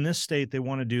 over in this state, they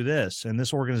want to do this. And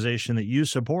this organization that you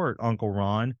support, Uncle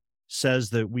Ron, says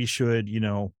that we should,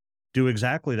 do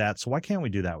exactly that. So why can't we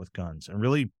do that with guns? And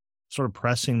really sort of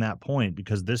pressing that point,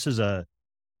 because this is I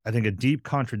think a deep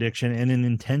contradiction and an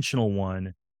intentional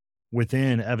one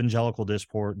within evangelical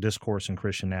discourse and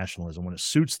Christian nationalism. When it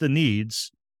suits the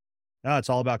needs, it's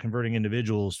all about converting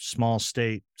individuals, small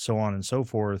state, so on and so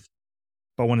forth.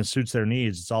 But when it suits their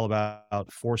needs, it's all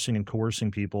about forcing and coercing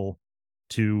people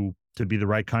to be the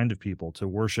right kind of people, to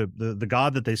worship the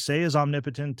God that they say is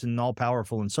omnipotent and all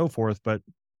powerful and so forth, but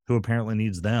who apparently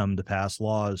needs them to pass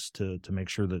laws to make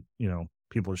sure that,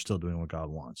 people are still doing what God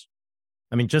wants.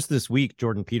 I mean, just this week,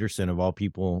 Jordan Peterson, of all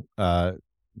people,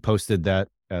 posted that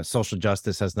social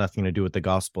justice has nothing to do with the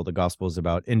gospel. The gospel is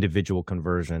about individual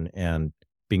conversion and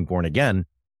being born again.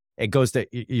 It goes to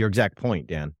your exact point,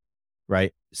 Dan,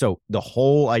 right? So the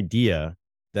whole idea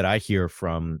that I hear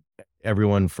from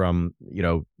everyone from,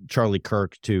 Charlie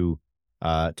Kirk to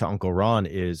Uncle Ron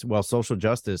is, well, social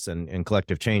justice and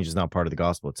collective change is not part of the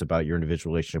gospel. It's about your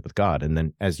individual relationship with God. And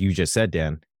then, as you just said,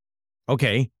 Dan,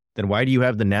 okay, then why do you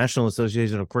have the National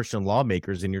Association of Christian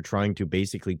Lawmakers and you're trying to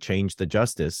basically change the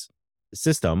justice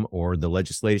system or the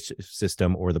legislative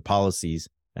system or the policies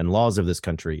and laws of this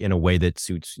country in a way that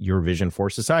suits your vision for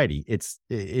society?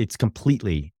 It's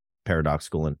completely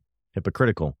paradoxical and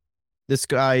hypocritical. This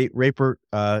guy, Rapert,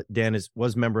 Dan,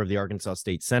 was member of the Arkansas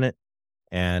State Senate.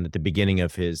 And at the beginning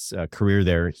of his career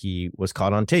there, he was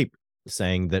caught on tape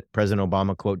saying that President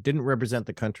Obama, quote, didn't represent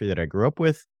the country that I grew up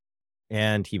with.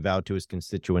 And he vowed to his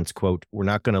constituents, quote, we're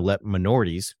not going to let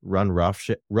minorities run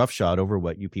roughshod over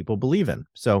what you people believe in.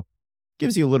 So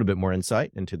gives you a little bit more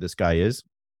insight into this guy is.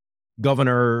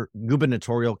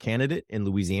 Gubernatorial candidate in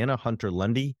Louisiana, Hunter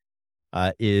Lundy,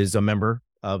 is a member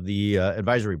of the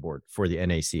advisory board for the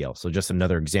NACL. So just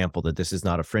another example that this is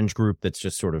not a fringe group that's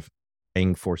just sort of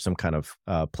paying for some kind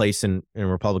of place in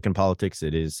Republican politics.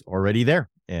 It is already there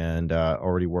and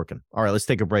already working. All right, let's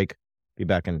take a break. Be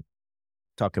back and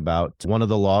talk about one of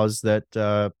the laws that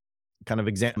kind of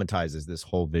examatizes this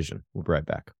whole vision. We'll be right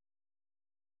back.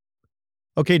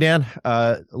 Okay, Dan,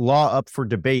 law up for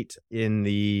debate in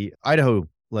the Idaho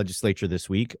legislature this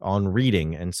week on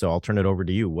reading. And so I'll turn it over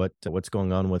to you. What's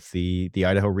going on with the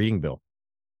Idaho reading bill?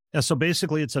 Yeah, so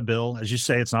basically it's a bill, as you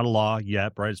say, it's not a law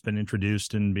yet, right? It's been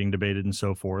introduced and being debated and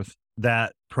so forth,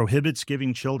 that prohibits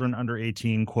giving children under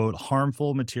 18, quote,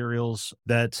 harmful materials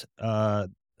that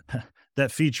that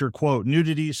feature, quote,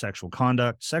 nudity, sexual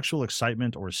conduct, sexual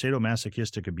excitement, or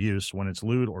sadomasochistic abuse when it's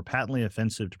lewd or patently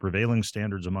offensive to prevailing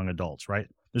standards among adults, right?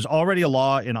 There's already a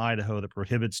law in Idaho that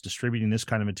prohibits distributing this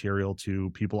kind of material to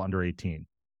people under 18.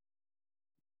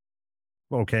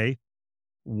 Okay.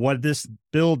 What this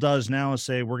bill does now is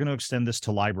say we're going to extend this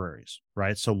to libraries,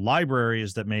 right? So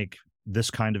libraries that make this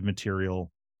kind of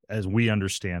material, as we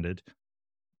understand it,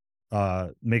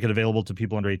 make it available to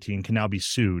people under 18 can now be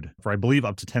sued for, I believe,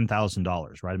 up to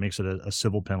 $10,000, right? It makes it a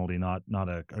civil penalty, not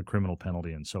a criminal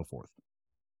penalty and so forth.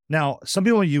 Now, some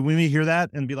people, we may hear that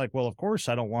and be like, well, of course,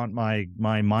 I don't want my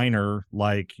minor,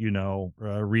 like,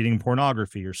 reading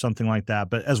pornography or something like that.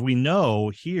 But as we know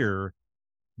here,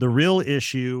 the real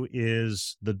issue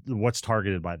is what's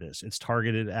targeted by this. It's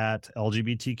targeted at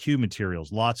LGBTQ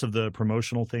materials. Lots of the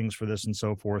promotional things for this and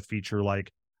so forth feature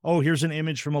like, oh, here's an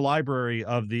image from a library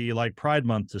of the Pride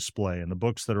Month display and the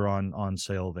books that are on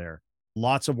sale there.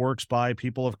 Lots of works by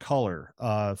people of color,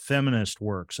 feminist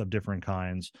works of different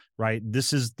kinds, right?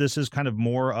 This is kind of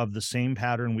more of the same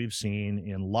pattern we've seen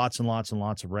in lots and lots and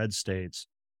lots of red states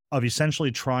of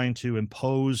essentially trying to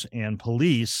impose and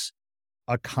police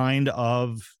a kind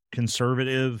of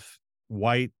conservative,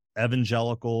 white,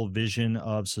 evangelical vision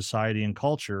of society and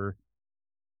culture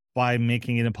by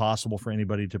making it impossible for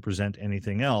anybody to present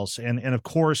anything else. And of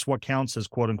course, what counts as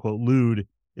quote unquote lewd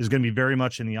is going to be very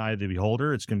much in the eye of the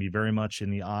beholder. It's going to be very much in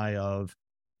the eye of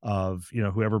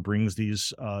whoever brings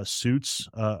these suits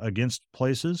against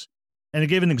places. And it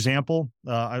gave an example.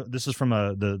 This is from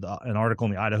an article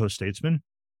in the Idaho Statesman.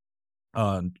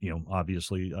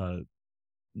 Obviously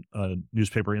a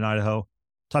newspaper in Idaho.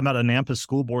 Talking about Annapolis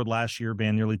School Board last year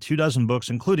banned nearly 24 books,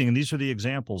 including, and these are the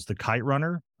examples, The Kite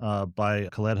Runner by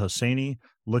Khaled Hosseini,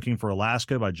 Looking for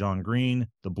Alaska by John Green,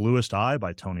 The Bluest Eye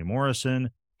by Toni Morrison,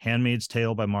 Handmaid's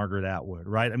Tale by Margaret Atwood,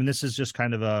 right? I mean, this is just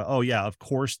kind of of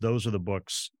course, those are the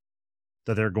books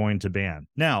that they're going to ban.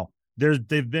 Now,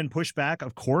 they've been pushed back,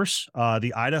 of course.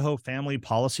 The Idaho Family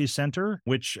Policy Center,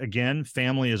 which, again,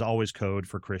 family is always code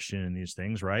for Christian in these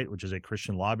things, right? Which is a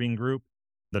Christian lobbying group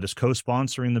that is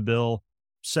co-sponsoring the bill,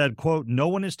 said, quote, no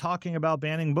one is talking about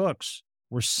banning books.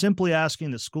 We're simply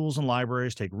asking that schools and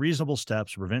libraries take reasonable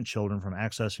steps to prevent children from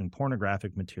accessing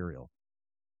pornographic material.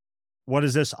 What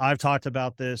is this? I've talked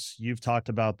about this. You've talked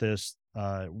about this.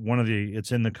 One of the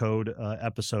It's in the Code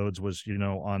episodes was,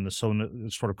 on the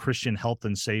sort of Christian health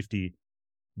and safety,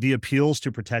 the appeals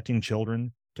to protecting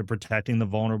children, to protecting the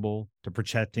vulnerable, to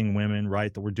protecting women,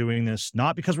 right? That we're doing this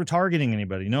not because we're targeting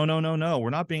anybody. No. We're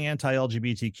not being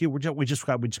anti-LGBTQ. We just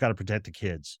got to protect the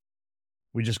kids.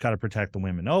 we just got to protect the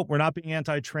women. Nope, we're not being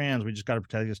anti-trans. We just got to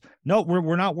protect this. No,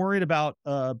 we're not worried about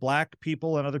Black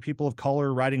people and other people of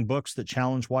color writing books that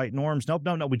challenge white norms. Nope,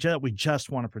 no. We just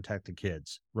want to protect the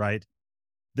kids, right?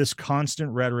 This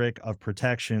constant rhetoric of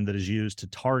protection that is used to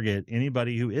target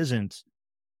anybody who isn't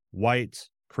white,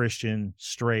 Christian,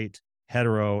 straight,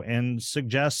 hetero, and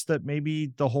suggests that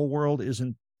maybe the whole world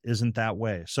isn't that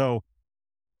way. So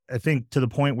I think, to the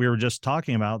point we were just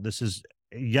talking about, this is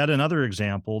yet another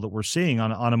example that we're seeing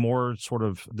on a more sort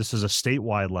of, this is a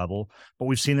statewide level, but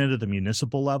we've seen it at the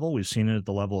municipal level. We've seen it at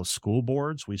the level of school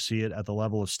boards. We see it at the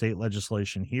level of state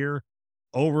legislation here,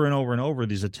 over and over and over,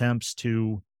 these attempts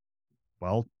to,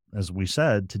 well, as we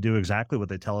said, to do exactly what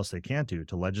they tell us they can't do,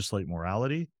 to legislate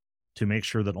morality, to make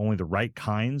sure that only the right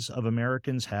kinds of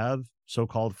Americans have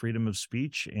so-called freedom of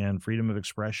speech and freedom of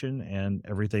expression and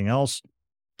everything else,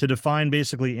 to define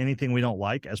basically anything we don't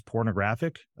like as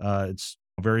pornographic. It's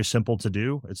very simple to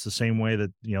do. It's the same way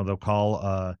that, they'll call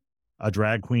a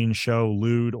drag queen show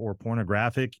lewd or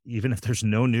pornographic, even if there's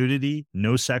no nudity,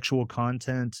 no sexual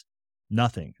content,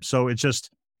 nothing. So it's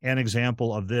just an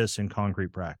example of this in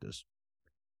concrete practice.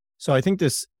 So I think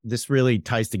this really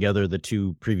ties together the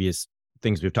two previous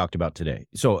things we've talked about today.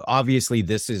 So obviously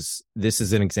this is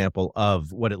an example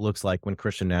of what it looks like when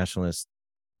Christian nationalists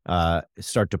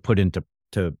start to put into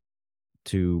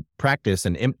practice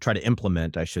and try to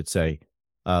implement, I should say,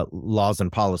 laws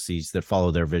and policies that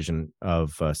follow their vision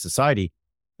of society.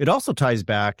 It also ties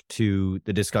back to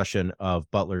the discussion of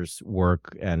Butler's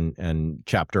work and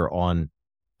chapter on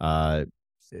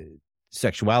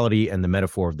sexuality and the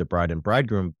metaphor of the bride and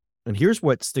bridegroom. And here's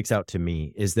what sticks out to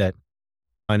me is that,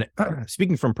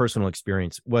 speaking from personal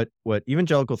experience, what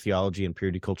evangelical theology and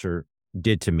purity culture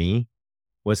did to me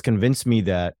was convince me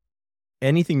that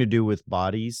anything to do with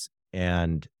bodies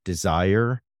and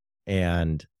desire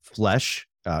and flesh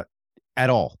at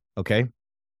all, okay,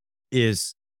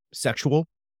 is sexual,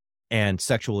 and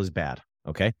sexual is bad,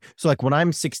 okay? So like when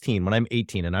I'm 16, when I'm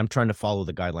 18, and I'm trying to follow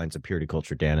the guidelines of purity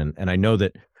culture, Dan, and I know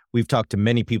that we've talked to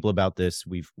many people about this.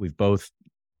 We've both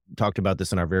talked about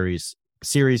this in our various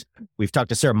series. We've talked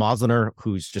to Sarah Mosliner,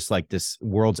 who's just like this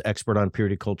world's expert on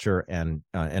purity culture, and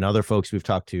other folks we've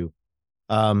talked to.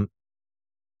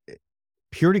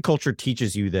 Purity culture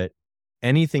teaches you that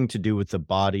anything to do with the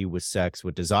body, with sex,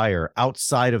 with desire,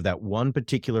 outside of that one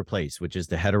particular place, which is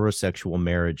the heterosexual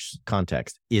marriage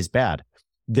context, is bad.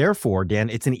 Therefore, Dan,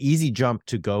 it's an easy jump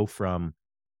to go from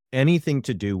anything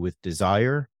to do with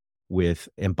desire, with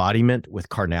embodiment, with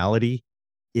carnality,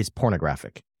 is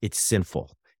pornographic. It's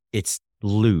sinful. It's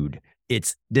lewd.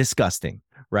 It's disgusting,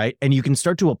 right? And you can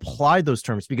start to apply those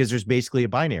terms because there's basically a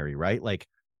binary, right? Like,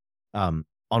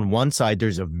 on one side,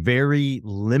 there's a very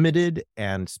limited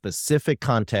and specific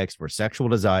context where sexual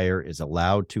desire is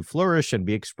allowed to flourish and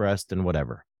be expressed and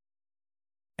whatever.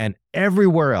 And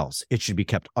everywhere else, it should be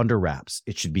kept under wraps.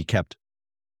 It should be kept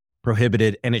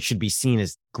prohibited, and it should be seen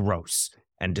as gross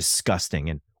and disgusting.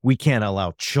 And we can't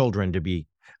allow children to be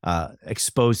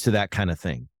exposed to that kind of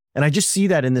thing. And I just see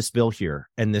that in this bill here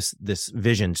and this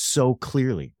vision so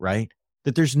clearly, right?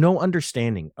 That there's no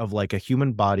understanding of like a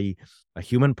human body, a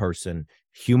human person,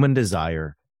 human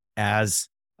desire as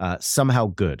somehow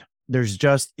good. There's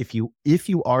just, if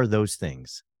you are those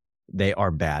things, they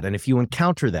are bad. And if you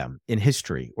encounter them in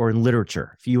history or in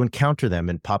literature, if you encounter them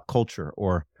in pop culture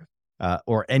or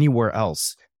anywhere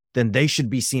else, then they should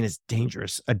be seen as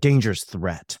a dangerous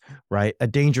threat, right? A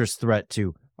dangerous threat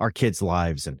to our kids'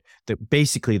 lives and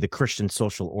basically the Christian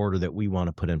social order that we want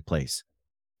to put in place.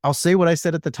 I'll say what I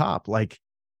said at the top, like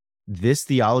this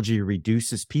theology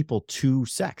reduces people to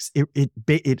sex. It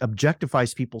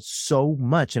objectifies people so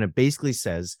much. And it basically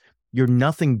says you're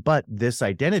nothing but this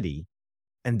identity.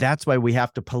 And that's why we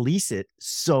have to police it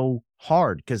so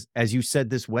hard. Because as you said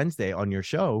this Wednesday on your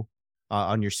show,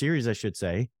 on your series, I should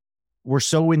say, we're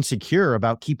so insecure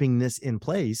about keeping this in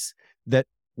place that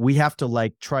we have to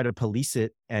like try to police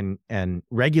it and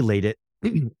regulate it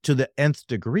to the nth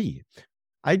degree.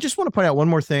 I just want to point out one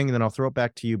more thing, and then I'll throw it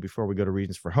back to you before we go to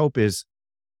Reasons for Hope, is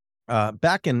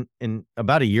back in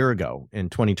about a year ago in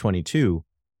 2022,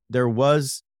 there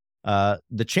was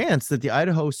the chance that the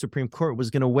Idaho Supreme Court was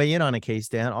going to weigh in on a case,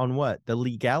 Dan, on what? The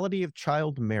legality of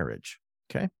child marriage.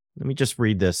 Okay, let me just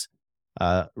read this.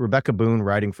 Rebecca Boone,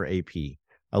 writing for AP.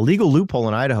 A legal loophole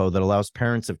in Idaho that allows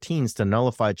parents of teens to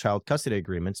nullify child custody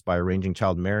agreements by arranging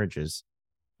child marriages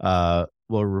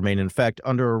will remain in effect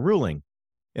under a ruling.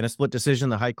 In a split decision,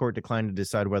 the High Court declined to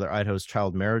decide whether Idaho's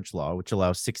child marriage law, which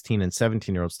allows 16 and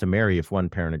 17-year-olds to marry if one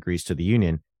parent agrees to the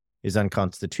union, is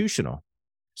unconstitutional.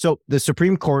 So the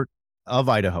Supreme Court of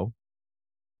Idaho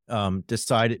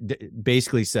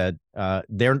basically said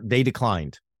they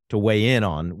declined to weigh in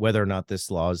on whether or not this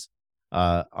law is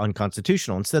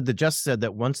unconstitutional. Instead, the justice said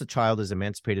that once a child is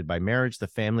emancipated by marriage, the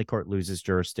family court loses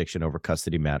jurisdiction over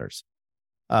custody matters.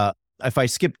 If I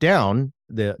skip down,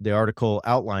 the article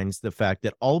outlines the fact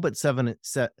that all but seven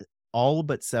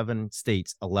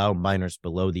states allow minors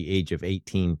below the age of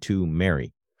 18 to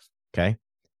marry. Okay.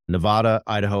 Nevada,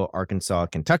 Idaho, Arkansas,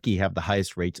 Kentucky have the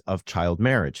highest rates of child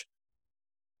marriage.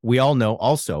 We all know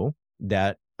also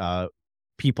that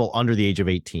people under the age of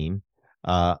 18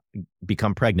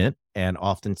 become pregnant and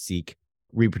often seek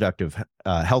reproductive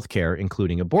health care,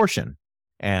 including abortion.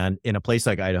 And in a place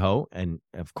like Idaho, and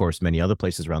of course many other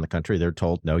places around the country, they're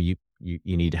told, no, you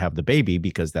need to have the baby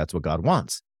because that's what God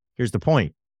wants. Here's the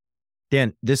point.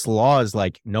 Dan, this law is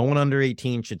like no one under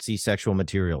 18 should see sexual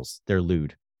materials. They're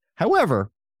lewd.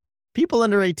 However, people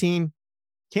under 18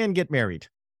 can get married.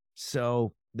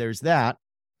 So there's that.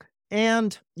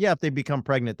 And yeah, if they become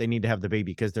pregnant, they need to have the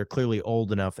baby because they're clearly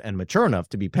old enough and mature enough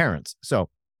to be parents. So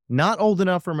not old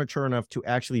enough or mature enough to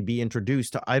actually be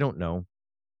introduced to, I don't know,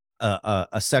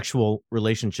 a sexual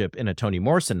relationship in a Toni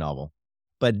Morrison novel,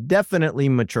 but definitely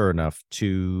mature enough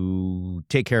to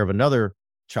take care of another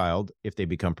child if they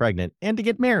become pregnant and to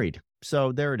get married.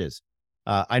 So there it is.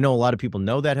 I know a lot of people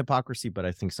know that hypocrisy, but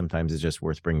I think sometimes it's just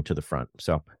worth bringing to the front.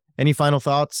 So any final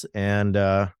thoughts, and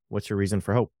what's your reason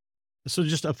for hope? So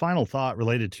just a final thought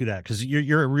related to that, because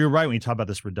you're right when you talk about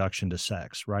this reduction to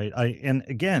sex, right? And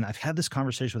again, I've had this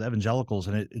conversation with evangelicals,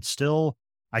 and it's still,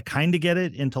 I kind of get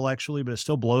it intellectually, but it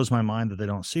still blows my mind that they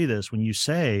don't see this. When you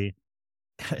say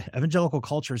evangelical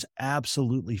culture is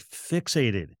absolutely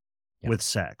fixated with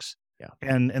sex. Yeah.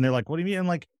 And they're like, what do you mean? I'm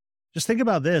like, just think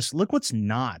about this. Look what's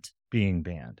not being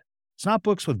banned. It's not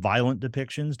books with violent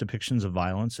depictions of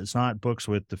violence. It's not books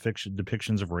with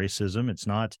depictions of racism. It's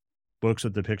not books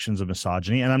with depictions of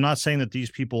misogyny. And I'm not saying that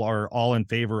these people are all in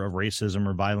favor of racism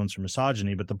or violence or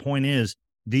misogyny, but the point is,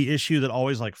 the issue that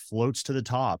always like floats to the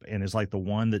top and is like the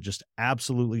one that just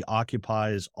absolutely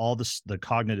occupies all the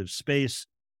cognitive space,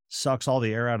 sucks all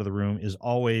the air out of the room, is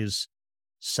always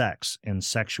sex and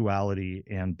sexuality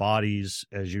and bodies,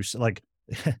 as you like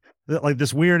like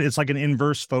this weird, it's like an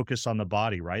inverse focus on the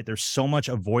body, right? There's so much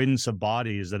avoidance of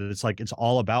bodies that it's like it's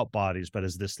all about bodies, but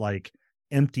as this like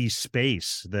empty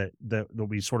space that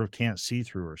we sort of can't see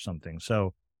through or something.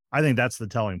 So I think that's the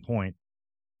telling point.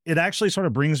 It actually sort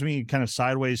of brings me kind of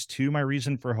sideways to my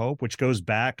reason for hope, which goes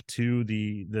back to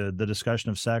the discussion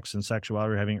of sex and sexuality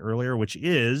we were having earlier, which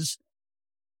is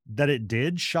that it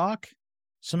did shock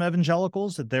some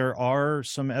evangelicals, that there are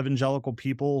some evangelical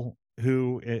people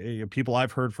who, people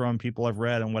I've heard from, people I've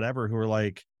read and whatever, who are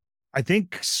like, I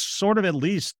think sort of at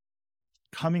least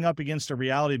coming up against a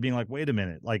reality of being like, wait a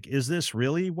minute, like, is this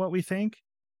really what we think?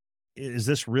 Is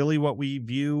this really what we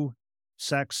view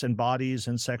sex and bodies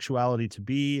and sexuality to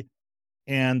be?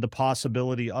 And the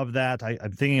possibility of that,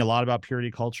 I'm thinking a lot about purity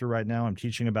culture right now. I'm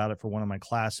teaching about it for one of my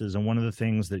classes. And one of the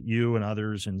things that you and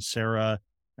others and Sarah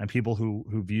and people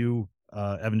who view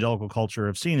evangelical culture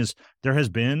have seen is there has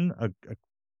been a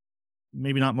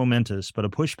maybe not momentous, but a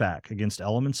pushback against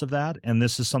elements of that. And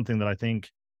this is something that I think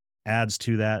adds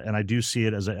to that. And I do see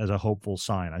it as a hopeful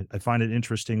sign. I find it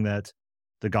interesting that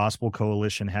the Gospel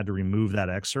Coalition had to remove that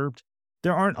excerpt.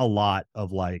 There aren't a lot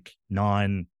of like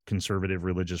non-conservative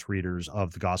religious readers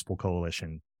of the Gospel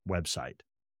Coalition website.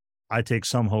 I take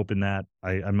some hope in that.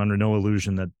 I'm under no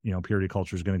illusion that, purity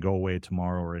culture is going to go away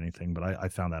tomorrow or anything, but I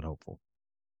found that hopeful.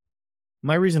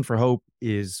 My reason for hope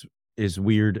is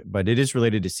weird, but it is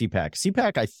related to CPAC.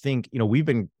 CPAC, I think, we've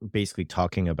been basically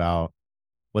talking about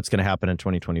what's going to happen in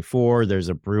 2024. There's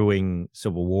a brewing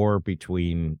civil war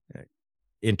between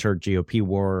inter-GOP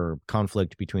war or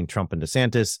conflict between Trump and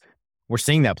DeSantis. We're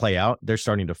seeing that play out. They're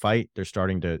starting to fight. They're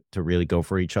starting to really go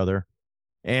for each other.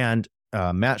 And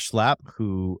Matt Schlapp,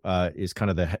 who is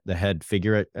kind of the head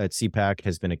figure at CPAC,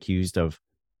 has been accused of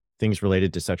things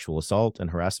related to sexual assault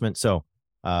and harassment. So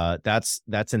that's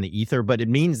in the ether, but it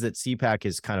means that CPAC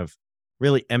is kind of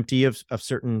really empty of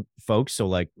certain folks. So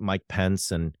like Mike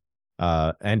Pence and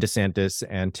DeSantis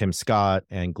and Tim Scott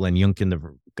and Glenn Youngkin,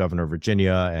 the governor of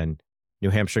Virginia, and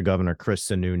New Hampshire Governor Chris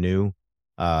Sununu,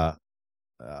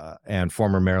 and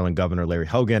former Maryland Governor Larry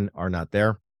Hogan are not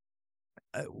there.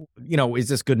 Is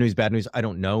this good news, bad news? I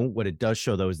don't know. What it does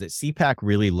show, though, is that CPAC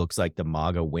really looks like the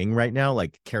MAGA wing right now.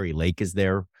 Like Carrie Lake is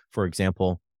there, for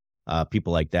example,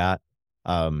 people like that.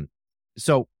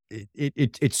 So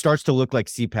it starts to look like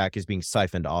CPAC is being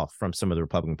siphoned off from some of the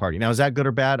Republican Party. Now, is that good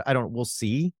or bad? We'll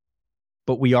see.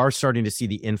 But we are starting to see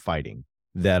the infighting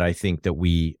that I think that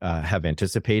we have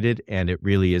anticipated, and it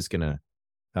really is going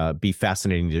to be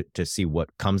fascinating to see what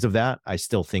comes of that. I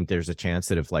still think there's a chance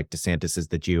that if like DeSantis is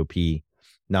the GOP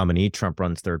nominee. Trump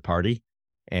runs third party,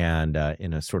 and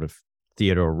in a sort of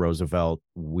Theodore Roosevelt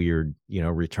weird,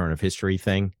 return of history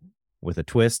thing with a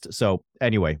twist. So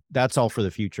anyway, that's all for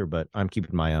the future, but I'm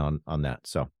keeping my eye on that.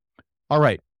 So, all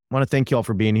right. I want to thank you all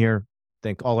for being here.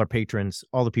 Thank all our patrons,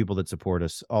 all the people that support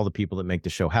us, all the people that make the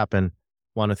show happen.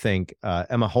 Want to thank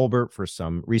Emma Holbert for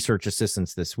some research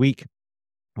assistance this week.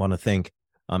 Want to thank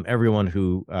everyone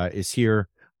who is here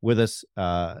with us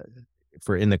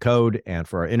for In the Code and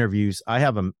for our interviews. I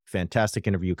have a fantastic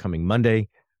interview coming Monday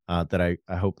that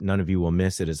I hope none of you will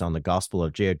miss. It is on the Gospel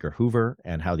of J. Edgar Hoover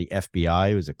and how the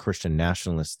FBI was a Christian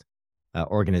nationalist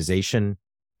organization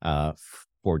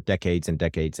for decades and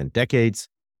decades and decades.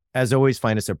 As always,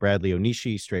 find us at Bradley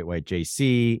Onishi, Straight White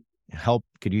JC.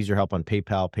 Could use your help on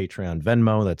PayPal, Patreon,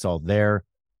 Venmo. That's all there.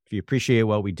 If you appreciate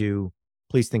what we do,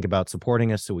 please think about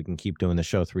supporting us so we can keep doing the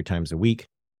show 3 times a week.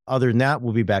 Other than that,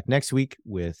 we'll be back next week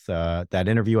with that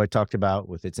interview I talked about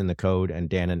with It's in the Code, and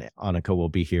Dan and Annika will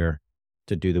be here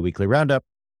to do the weekly roundup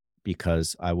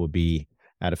because I will be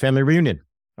at a family reunion.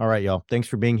 All right, y'all. Thanks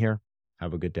for being here.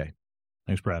 Have a good day.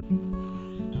 Thanks, Brad.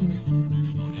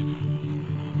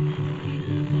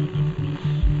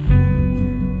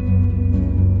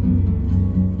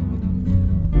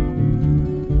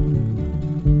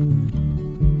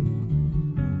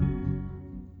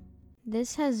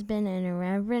 This has been an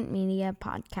Irreverent Media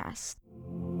podcast.